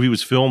after the movie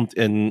was filmed,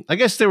 and I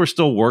guess they were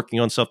still working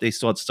on stuff. They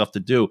still had stuff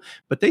to do,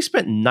 but they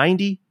spent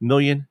 $90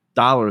 million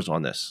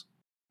on this,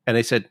 and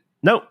they said,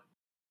 nope,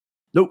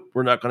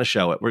 we're not going to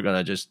show it. We're going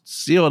to just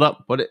seal it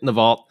up, put it in the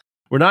vault.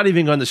 We're not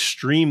even going to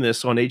stream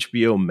this on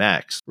HBO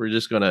Max. We're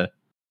just going to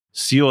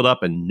seal it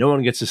up and no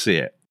one gets to see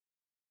it.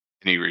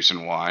 Any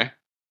reason why? It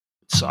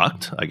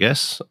sucked, I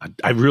guess.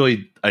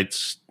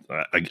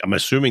 I'm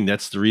assuming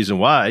that's the reason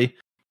why.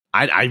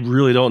 I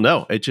really don't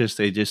know. They just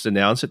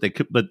announced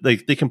it. But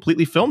they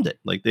completely filmed it.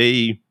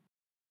 They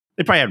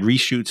probably had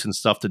reshoots and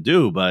stuff to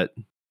do, but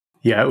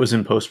yeah, it was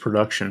in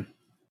post-production.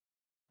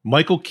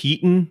 Michael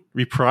Keaton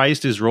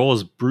reprised his role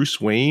as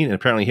Bruce Wayne, and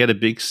apparently he had a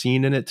big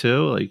scene in it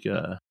too.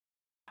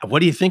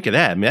 What do you think of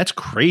that? I mean, that's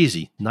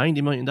crazy.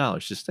 $90 million.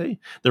 Just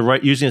they're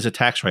using it as a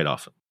tax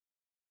write-off.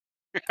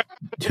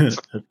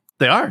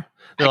 They are.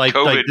 They're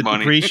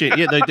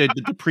they're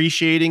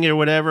depreciating it or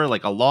whatever,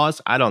 like a loss.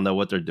 I don't know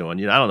what they're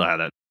doing. I don't know how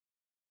that.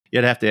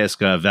 You'd have to ask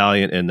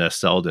Valiant and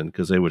Selden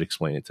because they would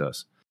explain it to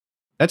us.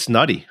 That's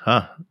nutty,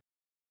 huh?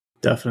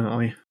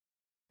 Definitely.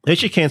 They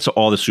should cancel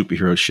all the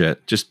superhero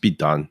shit. Just be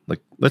done.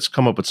 Let's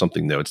come up with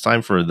something new. It's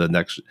time for the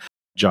next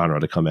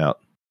genre to come out.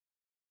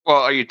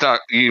 Well, you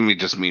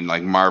just mean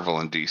like Marvel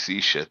and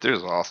DC shit.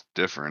 There's all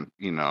different,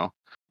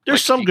 There's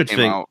Like, some he good came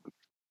thing, out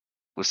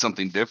with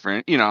something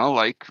different, you know,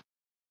 like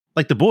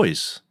like The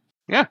Boys.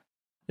 yeah,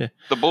 Yeah.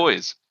 The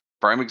Boys,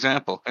 prime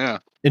example. Yeah,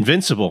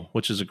 Invincible,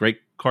 which is a great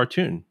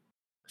cartoon.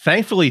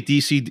 Thankfully,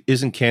 DC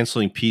isn't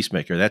canceling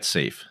Peacemaker. That's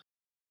safe.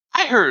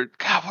 I heard.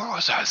 God, where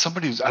was I?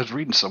 I was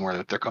reading somewhere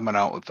that they're coming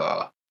out with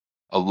a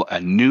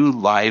new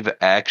live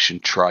action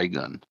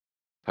Trigun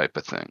type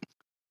of thing.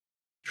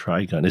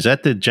 Trigun. Is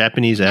that the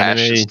Japanese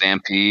Passion anime?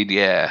 Stampede,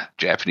 yeah,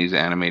 Japanese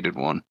animated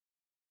one.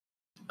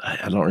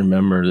 I don't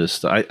remember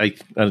this. I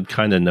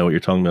kind of know what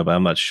you're talking about, but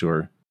I'm not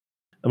sure.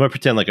 I'm going to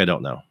pretend like I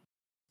don't know.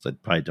 I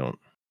probably don't.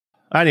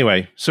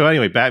 Anyway,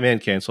 Batman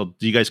canceled.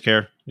 Do you guys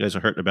care? You guys are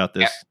hurting about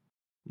this? Yeah.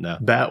 No.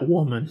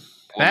 Batwoman.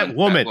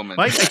 Batwoman.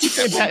 Why, I keep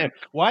saying Batman.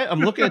 Why?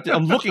 I'm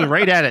looking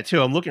right at it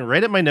too. I'm looking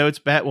right at my notes.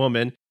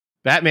 Batwoman.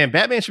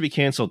 Batman should be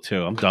canceled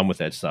too. I'm done with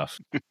that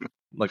stuff.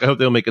 Like, I hope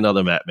they'll make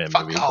another Batman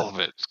movie. Fuck all of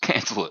it.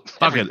 Cancel it.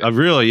 Fuck it.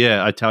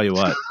 Yeah. I tell you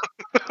what.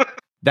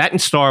 That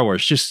and Star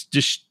Wars.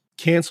 Just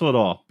cancel it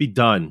all. Be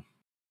done.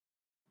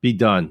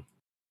 Batwoman.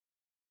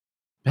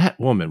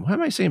 Why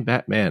am I saying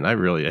Batman?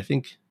 I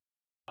think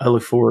I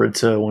look forward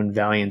to when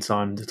Valiant's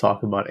on to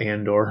talk about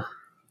Andor.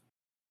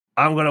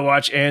 I'm gonna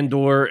watch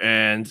Andor,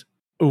 and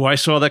I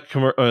saw that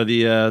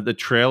the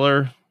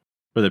trailer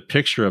or the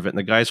picture of it, and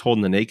the guy's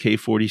holding an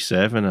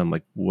AK-47. I'm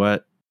like,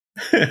 what?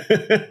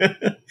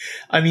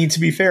 I mean, to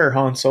be fair,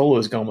 Han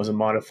Solo's gun was a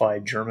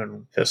modified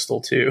German pistol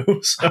too.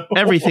 So.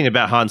 Everything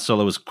about Han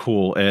Solo was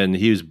cool, and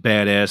he was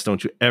badass.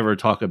 Don't you ever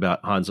talk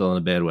about Han Solo in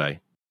a bad way.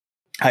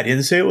 I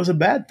didn't say it was a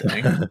bad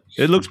thing.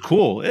 It looked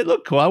cool.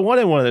 I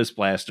wanted one of those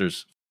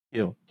blasters.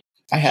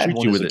 I had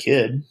one as a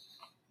kid.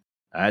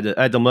 I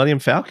had the Millennium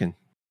Falcon.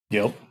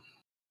 Yep.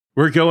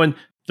 We're going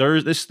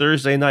this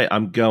Thursday night.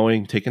 I'm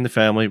taking the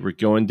family. We're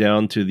going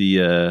down to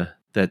the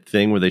that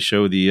thing where they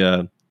show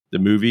the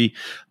movie,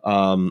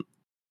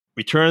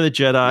 Return of the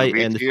Jedi,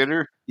 movie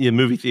theater.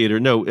 Movie theater.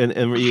 No, and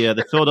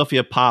the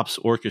Philadelphia Pops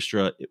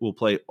Orchestra. It will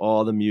play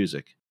all the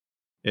music.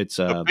 It's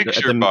a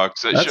picture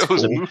box that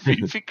shows cool.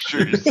 movie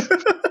pictures.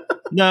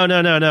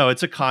 No.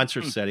 It's a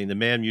concert setting. The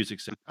Man Music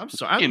Center. I'm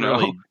sorry.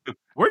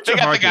 They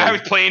got the guy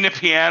who's playing the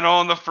piano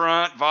on the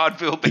front.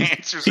 Vaudeville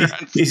dancers are on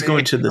stage. He's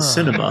going to the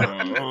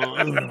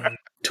cinema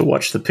to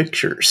watch the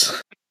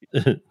pictures.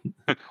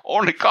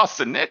 Only costs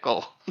a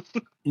nickel.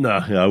 No,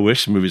 I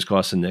wish movies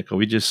cost a nickel.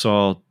 We just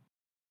saw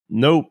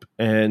Nope,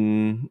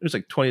 and it was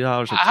like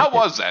 $20. How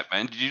was that,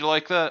 man? Did you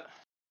like that?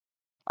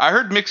 I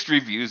heard mixed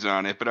reviews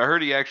on it, but I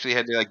heard he actually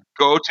had to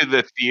go to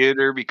the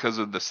theater because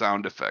of the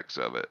sound effects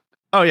of it.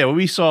 Oh yeah, well,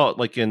 we saw it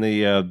like in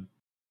the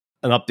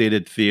an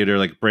updated theater,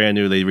 like brand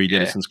new. They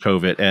redid it since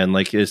COVID, and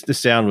like the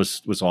sound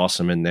was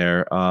awesome in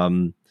there.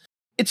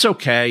 It's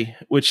okay,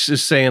 which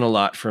is saying a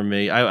lot for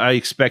me. I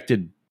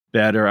expected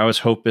better. I was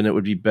hoping it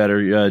would be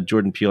better.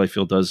 Jordan Peele, I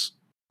feel, does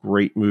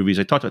great movies.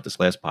 I talked about this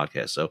last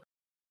podcast, so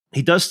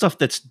he does stuff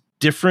that's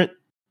different,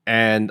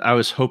 and I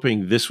was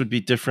hoping this would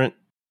be different.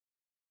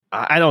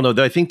 I don't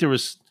know. I think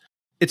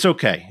it's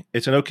okay.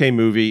 It's an okay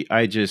movie. I'll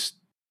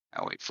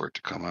wait for it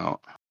to come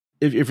out.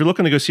 If you're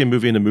looking to go see a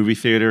movie in a movie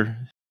theater,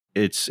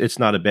 it's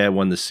not a bad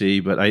one to see.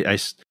 But I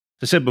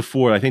said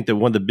before, I think that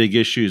one of the big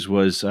issues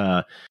was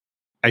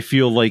I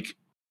feel like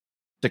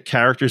the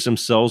characters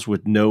themselves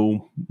would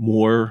know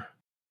more.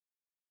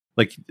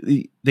 Like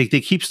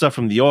they keep stuff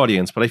from the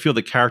audience, but I feel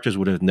the characters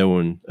would have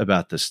known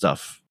about this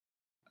stuff.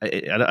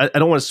 I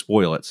don't want to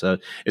spoil it, so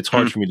it's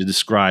hard for me to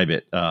describe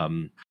it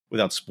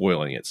without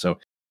spoiling it. So it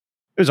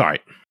was all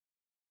right,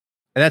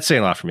 and that's saying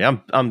a lot for me.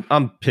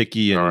 I'm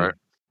picky and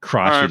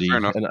crotchety,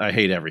 and I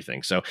hate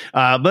everything. So,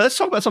 but let's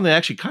talk about something I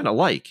actually kind of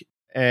like,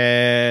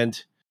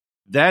 and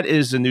that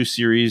is a new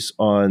series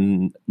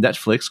on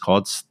Netflix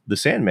called The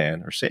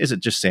Sandman, or is it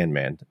just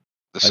Sandman?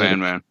 The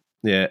Sandman.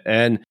 Yeah,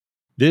 and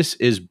this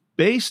is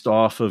based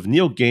off of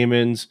Neil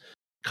Gaiman's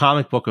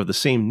comic book of the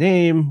same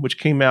name, which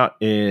came out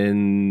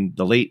in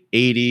the late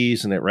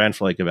 80s, and it ran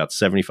for like about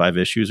 75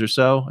 issues or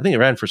so. I think it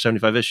ran for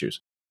 75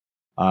 issues.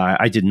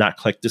 I did not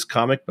collect this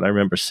comic, but I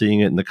remember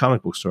seeing it in the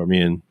comic book store. Me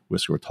and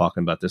Whisker were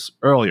talking about this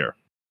earlier.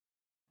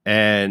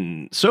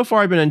 And so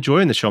far, I've been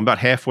enjoying the show. I'm about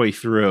halfway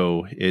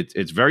through.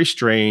 It's very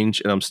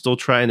strange, and I'm still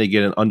trying to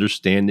get an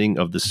understanding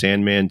of the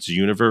Sandman's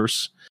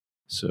universe.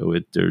 So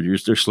they're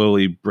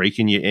slowly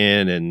breaking you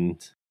in,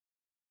 and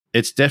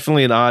it's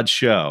definitely an odd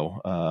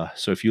show.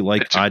 So if you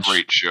like it's a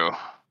great show.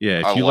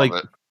 Yeah, if you like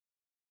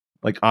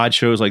odd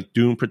shows like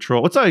Doom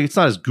Patrol, it's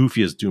not as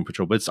goofy as Doom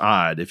Patrol, but it's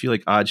odd. If you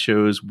like odd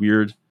shows,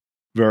 weird,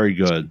 very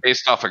good. It's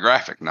based off a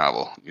graphic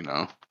novel,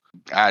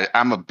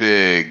 I'm a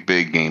big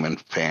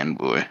Gaiman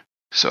fanboy,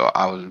 so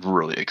I was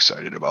really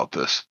excited about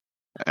this,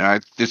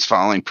 and it's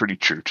following pretty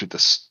true to the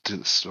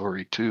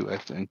story too. I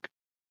think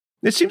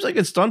it seems like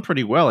it's done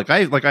pretty well.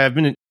 I've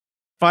been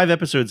 5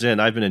 episodes in.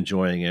 I've been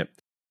enjoying it.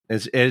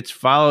 It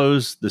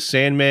follows the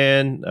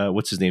Sandman.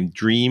 What's his name?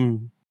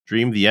 Dream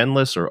the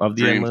Endless, or of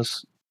the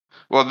Endless.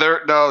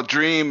 Well,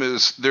 Dream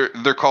is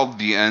they're called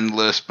the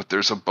Endless, but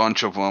there's a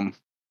bunch of them.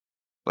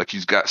 Like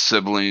he's got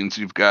siblings.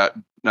 You've got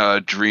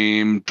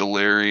Dream,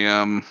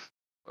 Delirium.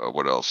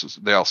 What else?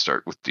 They all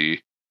start with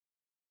D.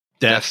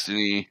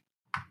 Destiny,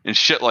 and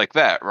shit like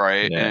that,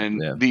 right? Yeah,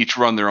 and yeah. they each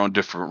run their own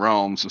different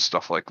realms and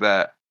stuff like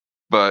that.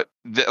 But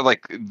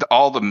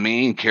all the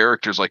main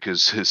characters, like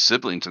his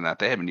siblings and that,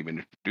 they haven't even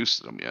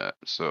introduced them yet.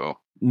 So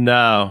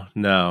No.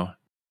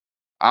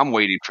 I'm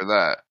waiting for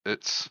that.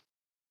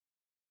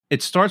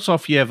 It starts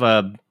off, you have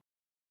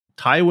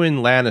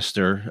Tywin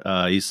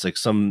Lannister. He's like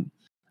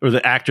or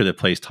the actor that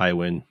plays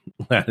Tywin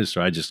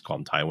Lannister. I just call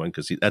him Tywin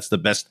because that's the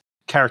best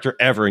character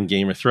ever in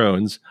Game of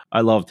Thrones.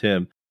 I loved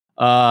him.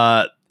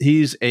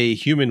 He's a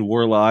human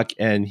warlock,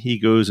 and he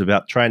goes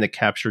about trying to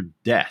capture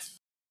Death,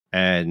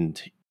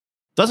 and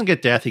doesn't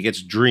get Death. He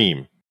gets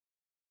Dream,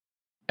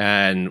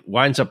 and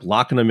winds up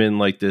locking him in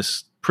like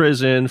this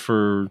prison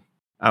for,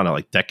 I don't know,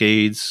 like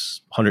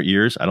decades, 100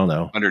 years. I don't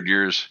know. 100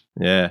 years.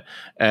 Yeah.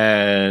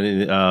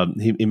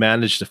 And he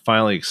managed to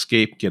finally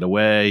escape, get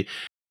away,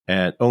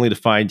 and only to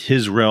find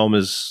his realm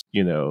is,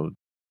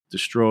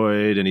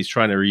 destroyed. And he's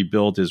trying to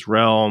rebuild his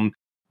realm,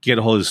 get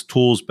all his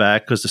tools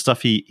back. Because the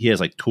stuff he has,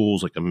 like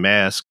tools, like a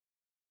mask,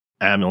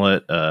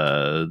 amulet,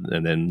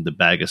 and then the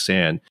bag of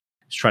sand.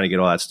 He's trying to get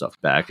all that stuff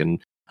back.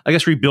 And I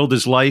guess rebuild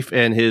his life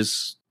and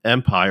his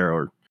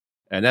empire.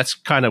 And that's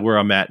kind of where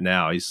I'm at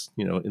now. He's,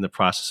 in the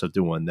process of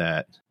doing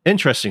that.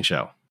 Interesting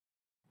show.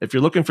 If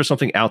you're looking for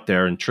something out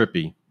there and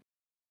trippy,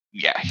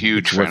 yeah,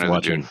 huge it's fan worth of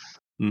watching. The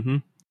dude. Mm-hmm.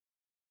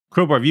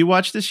 Crowbar, have you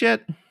watched this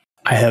yet?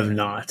 I have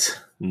not.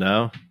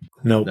 No.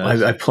 Nope. No.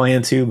 I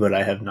plan to, but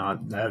I have not.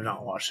 I have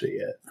not watched it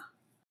yet.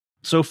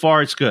 So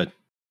far, it's good.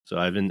 So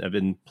I've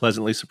been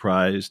pleasantly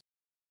surprised.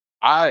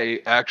 I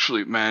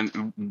actually,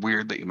 man,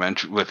 weird that you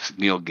mentioned with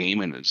Neil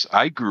Gaiman is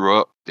I grew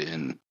up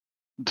in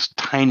this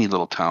tiny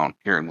little town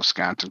here in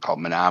Wisconsin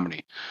called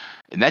Menominee.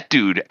 And that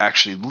dude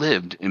actually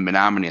lived in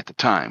Menominee at the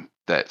time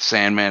that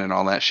Sandman and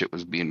all that shit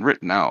was being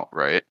written out,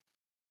 right?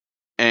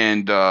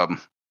 And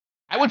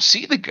I would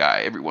see the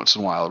guy every once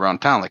in a while around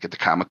town, like at the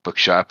comic book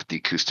shop, at the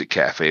Acoustic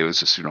Cafe. It was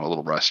just, a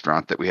little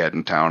restaurant that we had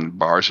in town,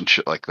 bars and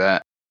shit like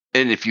that.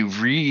 And if you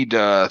read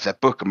that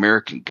book,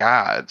 American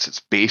Gods,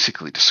 it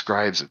basically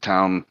describes the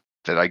town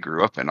that I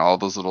grew up in, all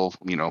those little,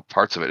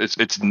 parts of it.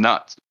 It's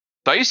nuts.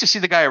 So I used to see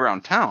the guy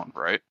around town,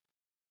 right?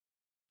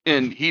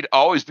 And he'd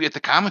always be at the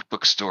comic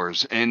book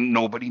stores, and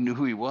nobody knew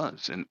who he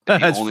was. And the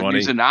That's only funny.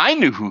 reason I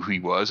knew who he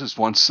was is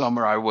one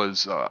summer I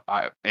was,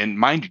 and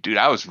mind you, dude,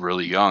 I was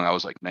really young. I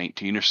was like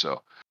 19 or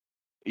so.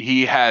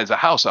 He has a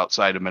house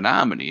outside of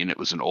Menominee, and it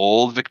was an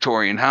old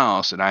Victorian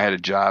house, and I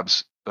had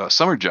a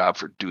summer job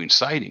for doing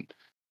siding.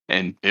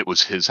 And it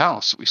was his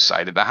house. We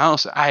sided the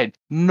house. I had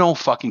no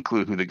fucking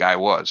clue who the guy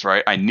was,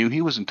 right? I knew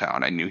he was in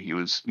town. I knew he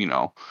was,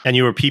 And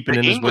you were peeping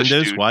in his English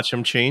windows, dude. watch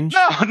him change?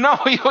 No,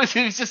 he was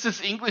just this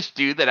English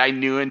dude that I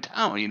knew in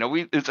town.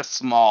 It's a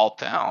small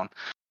town.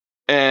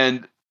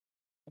 And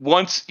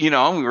once, we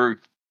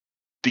were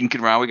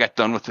dinking around, we got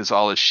done with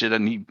all this shit,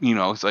 and he,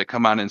 it's like,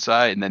 come on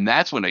inside. And then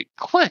that's when it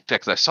clicked,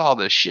 because I saw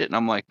this shit, and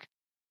I'm like,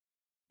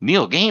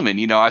 Neil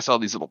Gaiman, I saw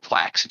these little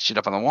plaques and shit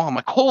up on the wall. I'm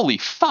like, holy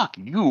fuck,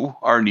 you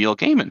are Neil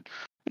Gaiman.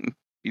 And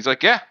he's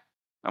like, yeah.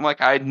 I'm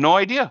like, I had no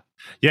idea.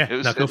 Yeah,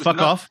 now go fuck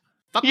off.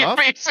 Fuck off.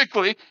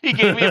 Basically, he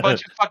gave me a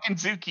bunch of fucking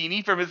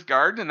zucchini from his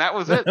garden, and that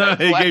was it. That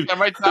was the last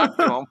time I talked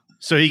to him.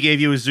 So he gave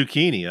you a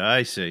zucchini.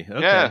 I see. Okay.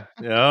 Yeah.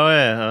 Oh,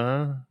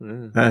 yeah.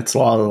 Yeah. That's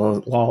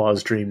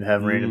Lala's dream to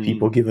have random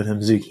people giving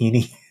him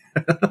zucchini.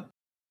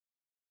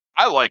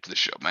 I like the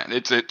show, man.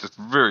 It's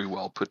very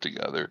well put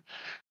together.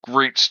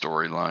 Great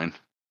storyline.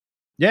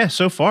 Yeah,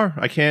 so far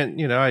I can't.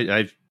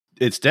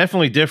 It's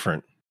definitely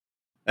different.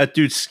 That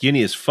dude's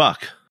skinny as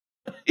fuck.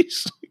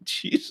 He's like,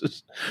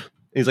 Jesus.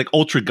 He's like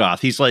ultra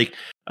goth. He's like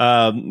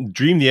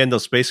Dream the End.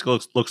 Basically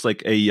looks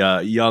like a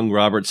young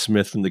Robert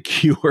Smith from The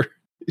Cure.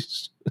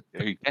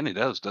 Yeah, he kind of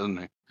does, doesn't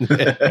he?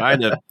 Yeah,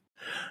 kind of.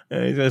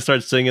 He's gonna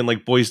start singing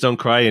like "Boys Don't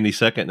Cry" any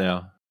second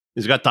now.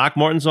 He's got Doc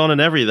Martens on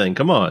and everything.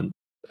 Come on.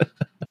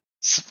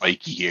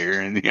 Spiky hair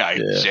and the eye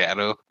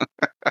shadow.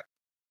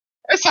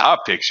 I saw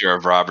a picture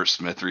of Robert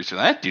Smith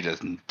recently. That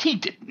dude he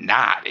did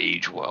not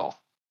age well.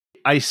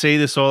 I say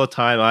this all the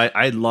time.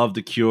 I love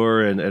The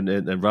Cure,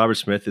 and Robert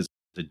Smith is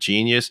the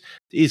genius.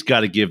 He's got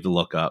to give the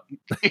look up.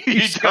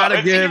 He's got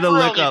to give the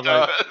look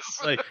up.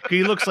 Like,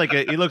 he looks like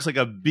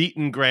a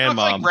beaten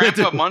grandma. He looks like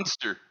Grandpa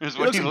Munster. Is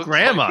what he looks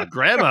like.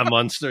 Grandma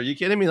Munster. You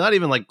kidding me? Not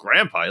even like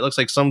Grandpa. He looks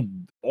like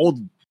some old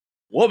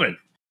woman.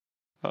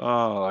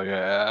 Oh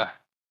yeah.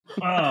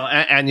 Oh,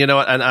 and you know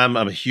what? And I'm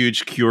a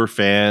huge Cure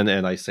fan,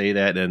 and I say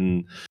that,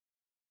 and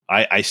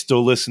I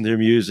still listen to their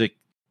music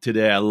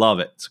today. I love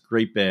it. It's a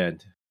great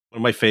band. One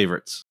of my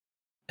favorites.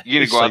 You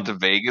gonna go out to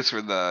Vegas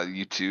for the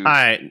U2?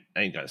 I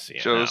ain't gonna see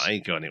it. No, shows? I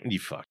ain't going. You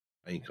fuck.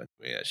 I ain't going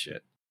to do that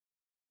shit.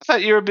 I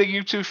thought you were a big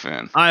U2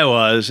 fan. I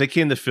was. They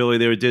came to Philly.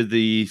 They did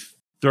the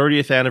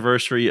 30th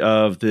anniversary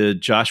of the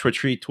Joshua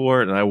Tree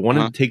tour, and I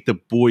wanted to take the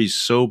boys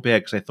so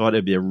bad because I thought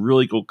it'd be a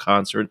really cool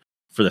concert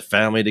for the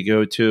family to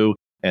go to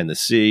and to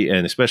see,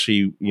 and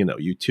especially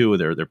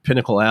U2, their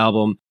pinnacle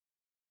album.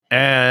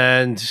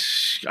 And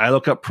I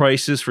look up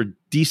prices for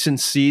decent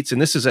seats,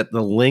 and this is at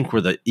the Link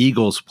where the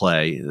Eagles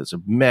play. It's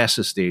a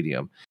massive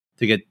stadium.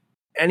 To get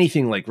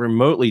anything like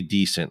remotely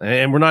decent,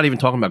 and we're not even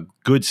talking about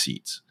good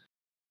seats,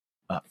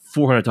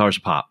 $400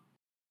 a pop.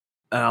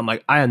 And I'm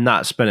like, I am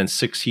not spending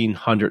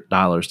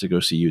 $1,600 to go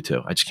see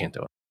U2. I just can't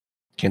do it.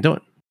 Can't do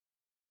it.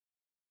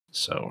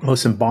 So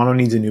listen, Bono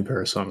needs a new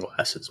pair of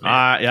sunglasses,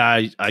 man.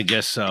 yeah, I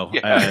guess so.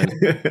 Yeah.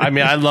 And, I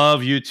mean, I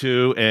love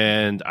U2,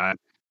 and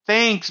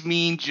Thanks,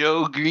 Mean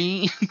Joe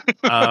Green.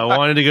 I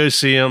wanted to go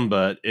see him,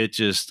 but it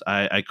just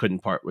I couldn't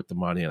part with the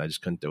money, and I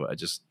just couldn't do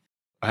it.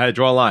 I had to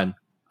draw a line.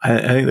 I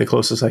think the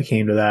closest I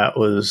came to that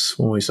was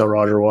when we saw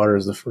Roger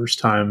Waters the first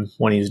time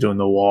when he was doing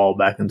The Wall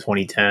back in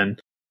 2010,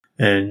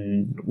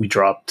 and we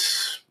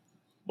dropped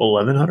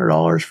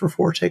 $1,100 for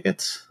 4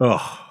 tickets.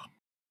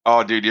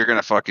 Oh, dude, you're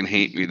gonna fucking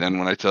hate me then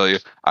when I tell you.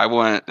 I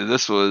went.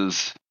 This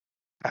was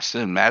I was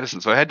in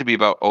Madison, so it had to be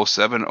about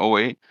 07,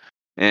 08.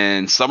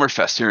 And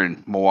Summerfest here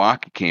in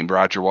Milwaukee came.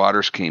 Roger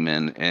Waters came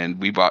in, and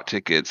we bought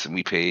tickets, and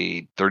we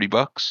paid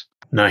 $30.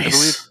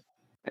 Nice.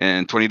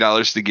 And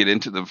 $20 to get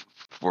into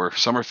for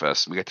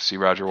Summerfest. We got to see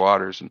Roger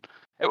Waters, and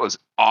it was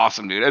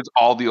awesome, dude. It's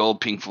all the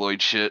old Pink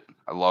Floyd shit.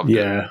 I loved it.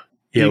 Yeah.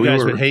 You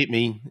guys would hate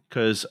me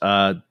because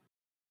I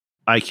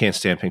can't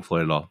stand Pink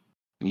Floyd at all.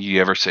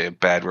 You ever say a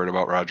bad word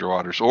about Roger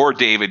Waters or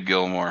David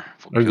Gilmour?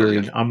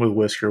 Agreed. I'm with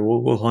Whisker.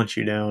 We'll hunt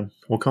you down.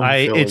 We'll come.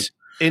 It's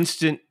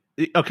instant.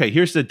 Okay,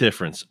 here's the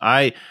difference.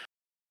 I'm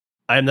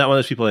not one of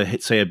those people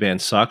that say a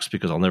band sucks,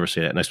 because I'll never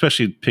say that. And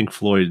especially Pink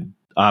Floyd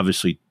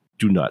obviously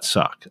do not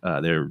suck.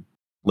 They're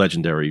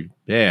legendary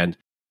band,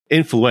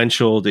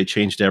 influential. They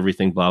changed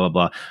everything. Blah blah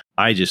blah.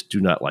 I just do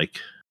not like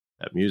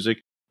that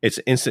music. It's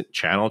instant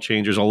channel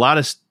change. There's a lot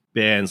of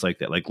bands like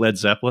that, like Led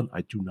Zeppelin.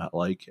 I do not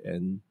like,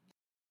 and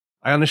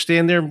I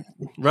understand their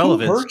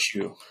relevance. Who hurt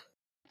you?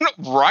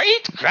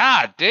 Right?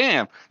 God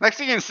damn. Next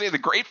thing you're gonna say the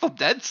Grateful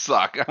Dead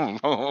suck. I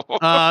don't know.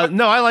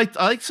 No, I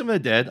like some of the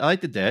Dead. I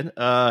like the Dead.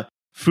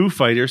 Foo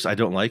Fighters, I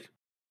don't like.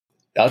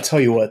 I'll tell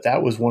you what,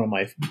 that was one of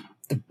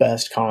the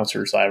best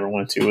concerts I ever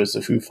went to, was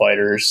the Foo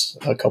Fighters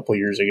a couple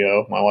years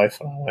ago. My wife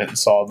and I went and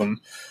saw them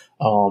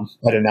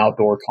at an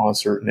outdoor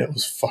concert, and it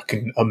was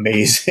fucking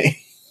amazing.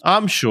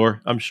 I'm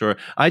sure.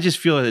 I just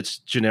feel that it's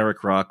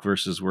generic rock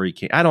versus where he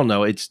came. I don't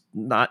know. It's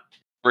not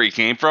where he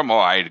came from. Oh,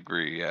 I'd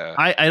agree. Yeah.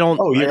 I don't.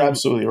 Oh, you're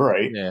absolutely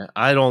right. Yeah,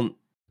 I don't.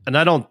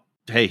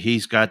 Hey,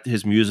 he's got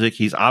his music.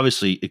 He's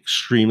obviously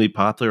extremely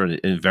popular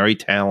and very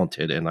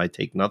talented, and I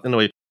take nothing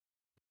away.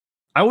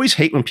 I always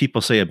hate when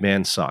people say a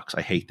band sucks.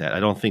 I hate that. I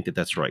don't think that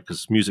that's right,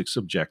 because music's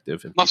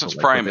subjective. Unless it's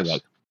Primus.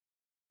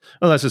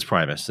 Unless it's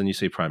Primus, then you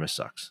say Primus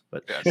sucks.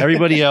 But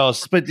everybody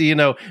else. But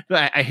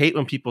I hate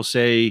when people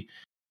say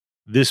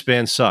this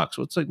band sucks.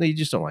 Well, it's like, no, you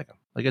just don't like them.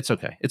 Like, it's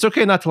okay. It's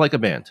okay not to like a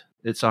band.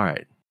 It's all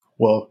right.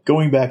 Well,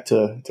 going back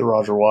to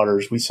Roger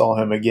Waters, we saw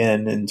him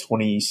again in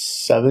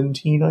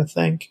 2017, I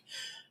think.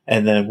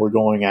 And then we're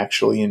going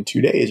actually in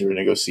 2 days. We're going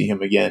to go see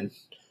him again.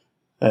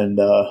 And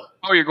oh,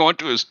 you're going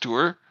to his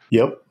tour?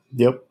 Yep.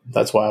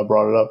 That's why I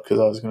brought it up, because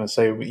I was going to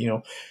say,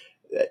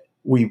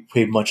 we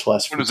paid much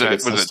less for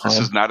tickets this time. This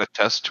is not a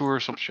test tour or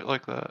some shit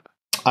like that?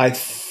 I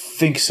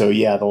think so,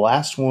 yeah. The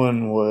last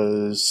one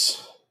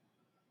was...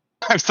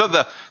 I saw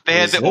they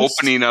had the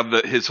opening of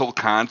his whole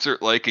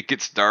concert. Like, it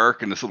gets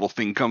dark and this little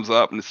thing comes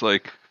up, and it's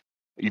like,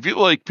 if you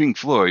like Pink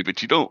Floyd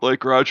but you don't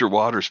like Roger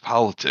Waters'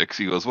 politics,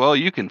 he goes, well,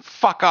 you can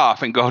fuck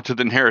off and go to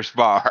the nearest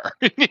bar.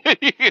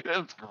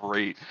 That's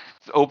great.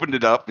 Opened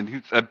it up,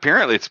 and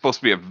apparently it's supposed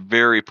to be a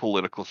very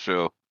political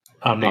show.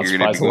 I'm not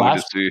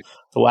surprised.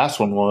 The last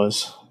one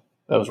was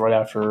right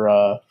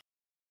after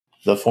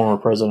the former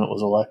president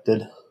was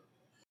elected.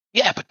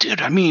 Yeah, but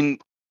dude, I mean,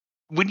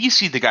 when you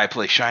see the guy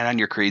play Shine on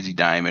Your Crazy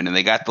Diamond, and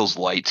they got those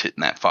lights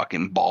hitting that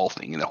fucking ball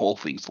thing, and the whole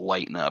thing's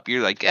lighting up,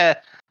 you're like,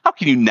 how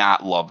can you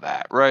not love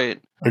that,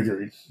 right?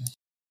 Agreed.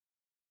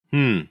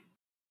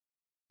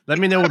 Let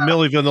me know when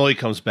Milli Vanilli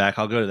comes back.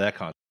 I'll go to that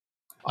concert.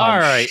 All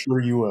right. Sure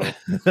you will.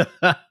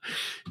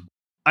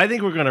 I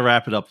think we're going to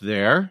wrap it up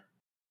there.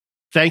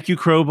 Thank you,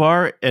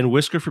 Crowbar and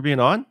Whisker, for being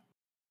on.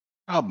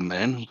 Oh,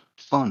 man.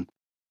 Fun.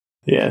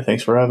 Yeah,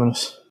 thanks for having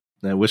us.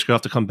 And Whisker will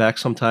have to come back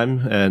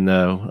sometime, and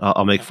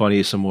I'll make fun of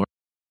you some more.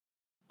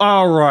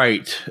 All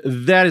right.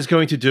 That is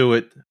going to do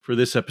it for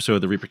this episode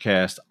of the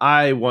Reapercast.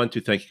 I want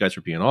to thank you guys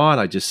for being on.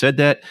 I just said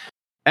that.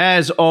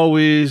 As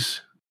always,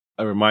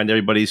 I remind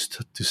everybody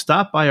to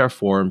stop by our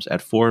forums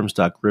at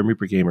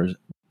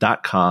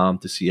forums.grimreapergamers.com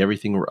to see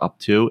everything we're up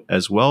to,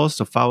 as well as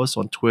to follow us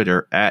on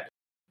Twitter at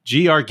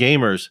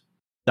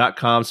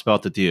grgamers.com,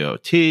 spelled the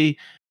DOT.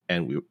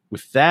 And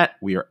with that,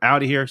 we are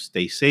out of here.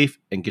 Stay safe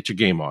and get your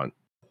game on.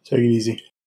 Take it easy.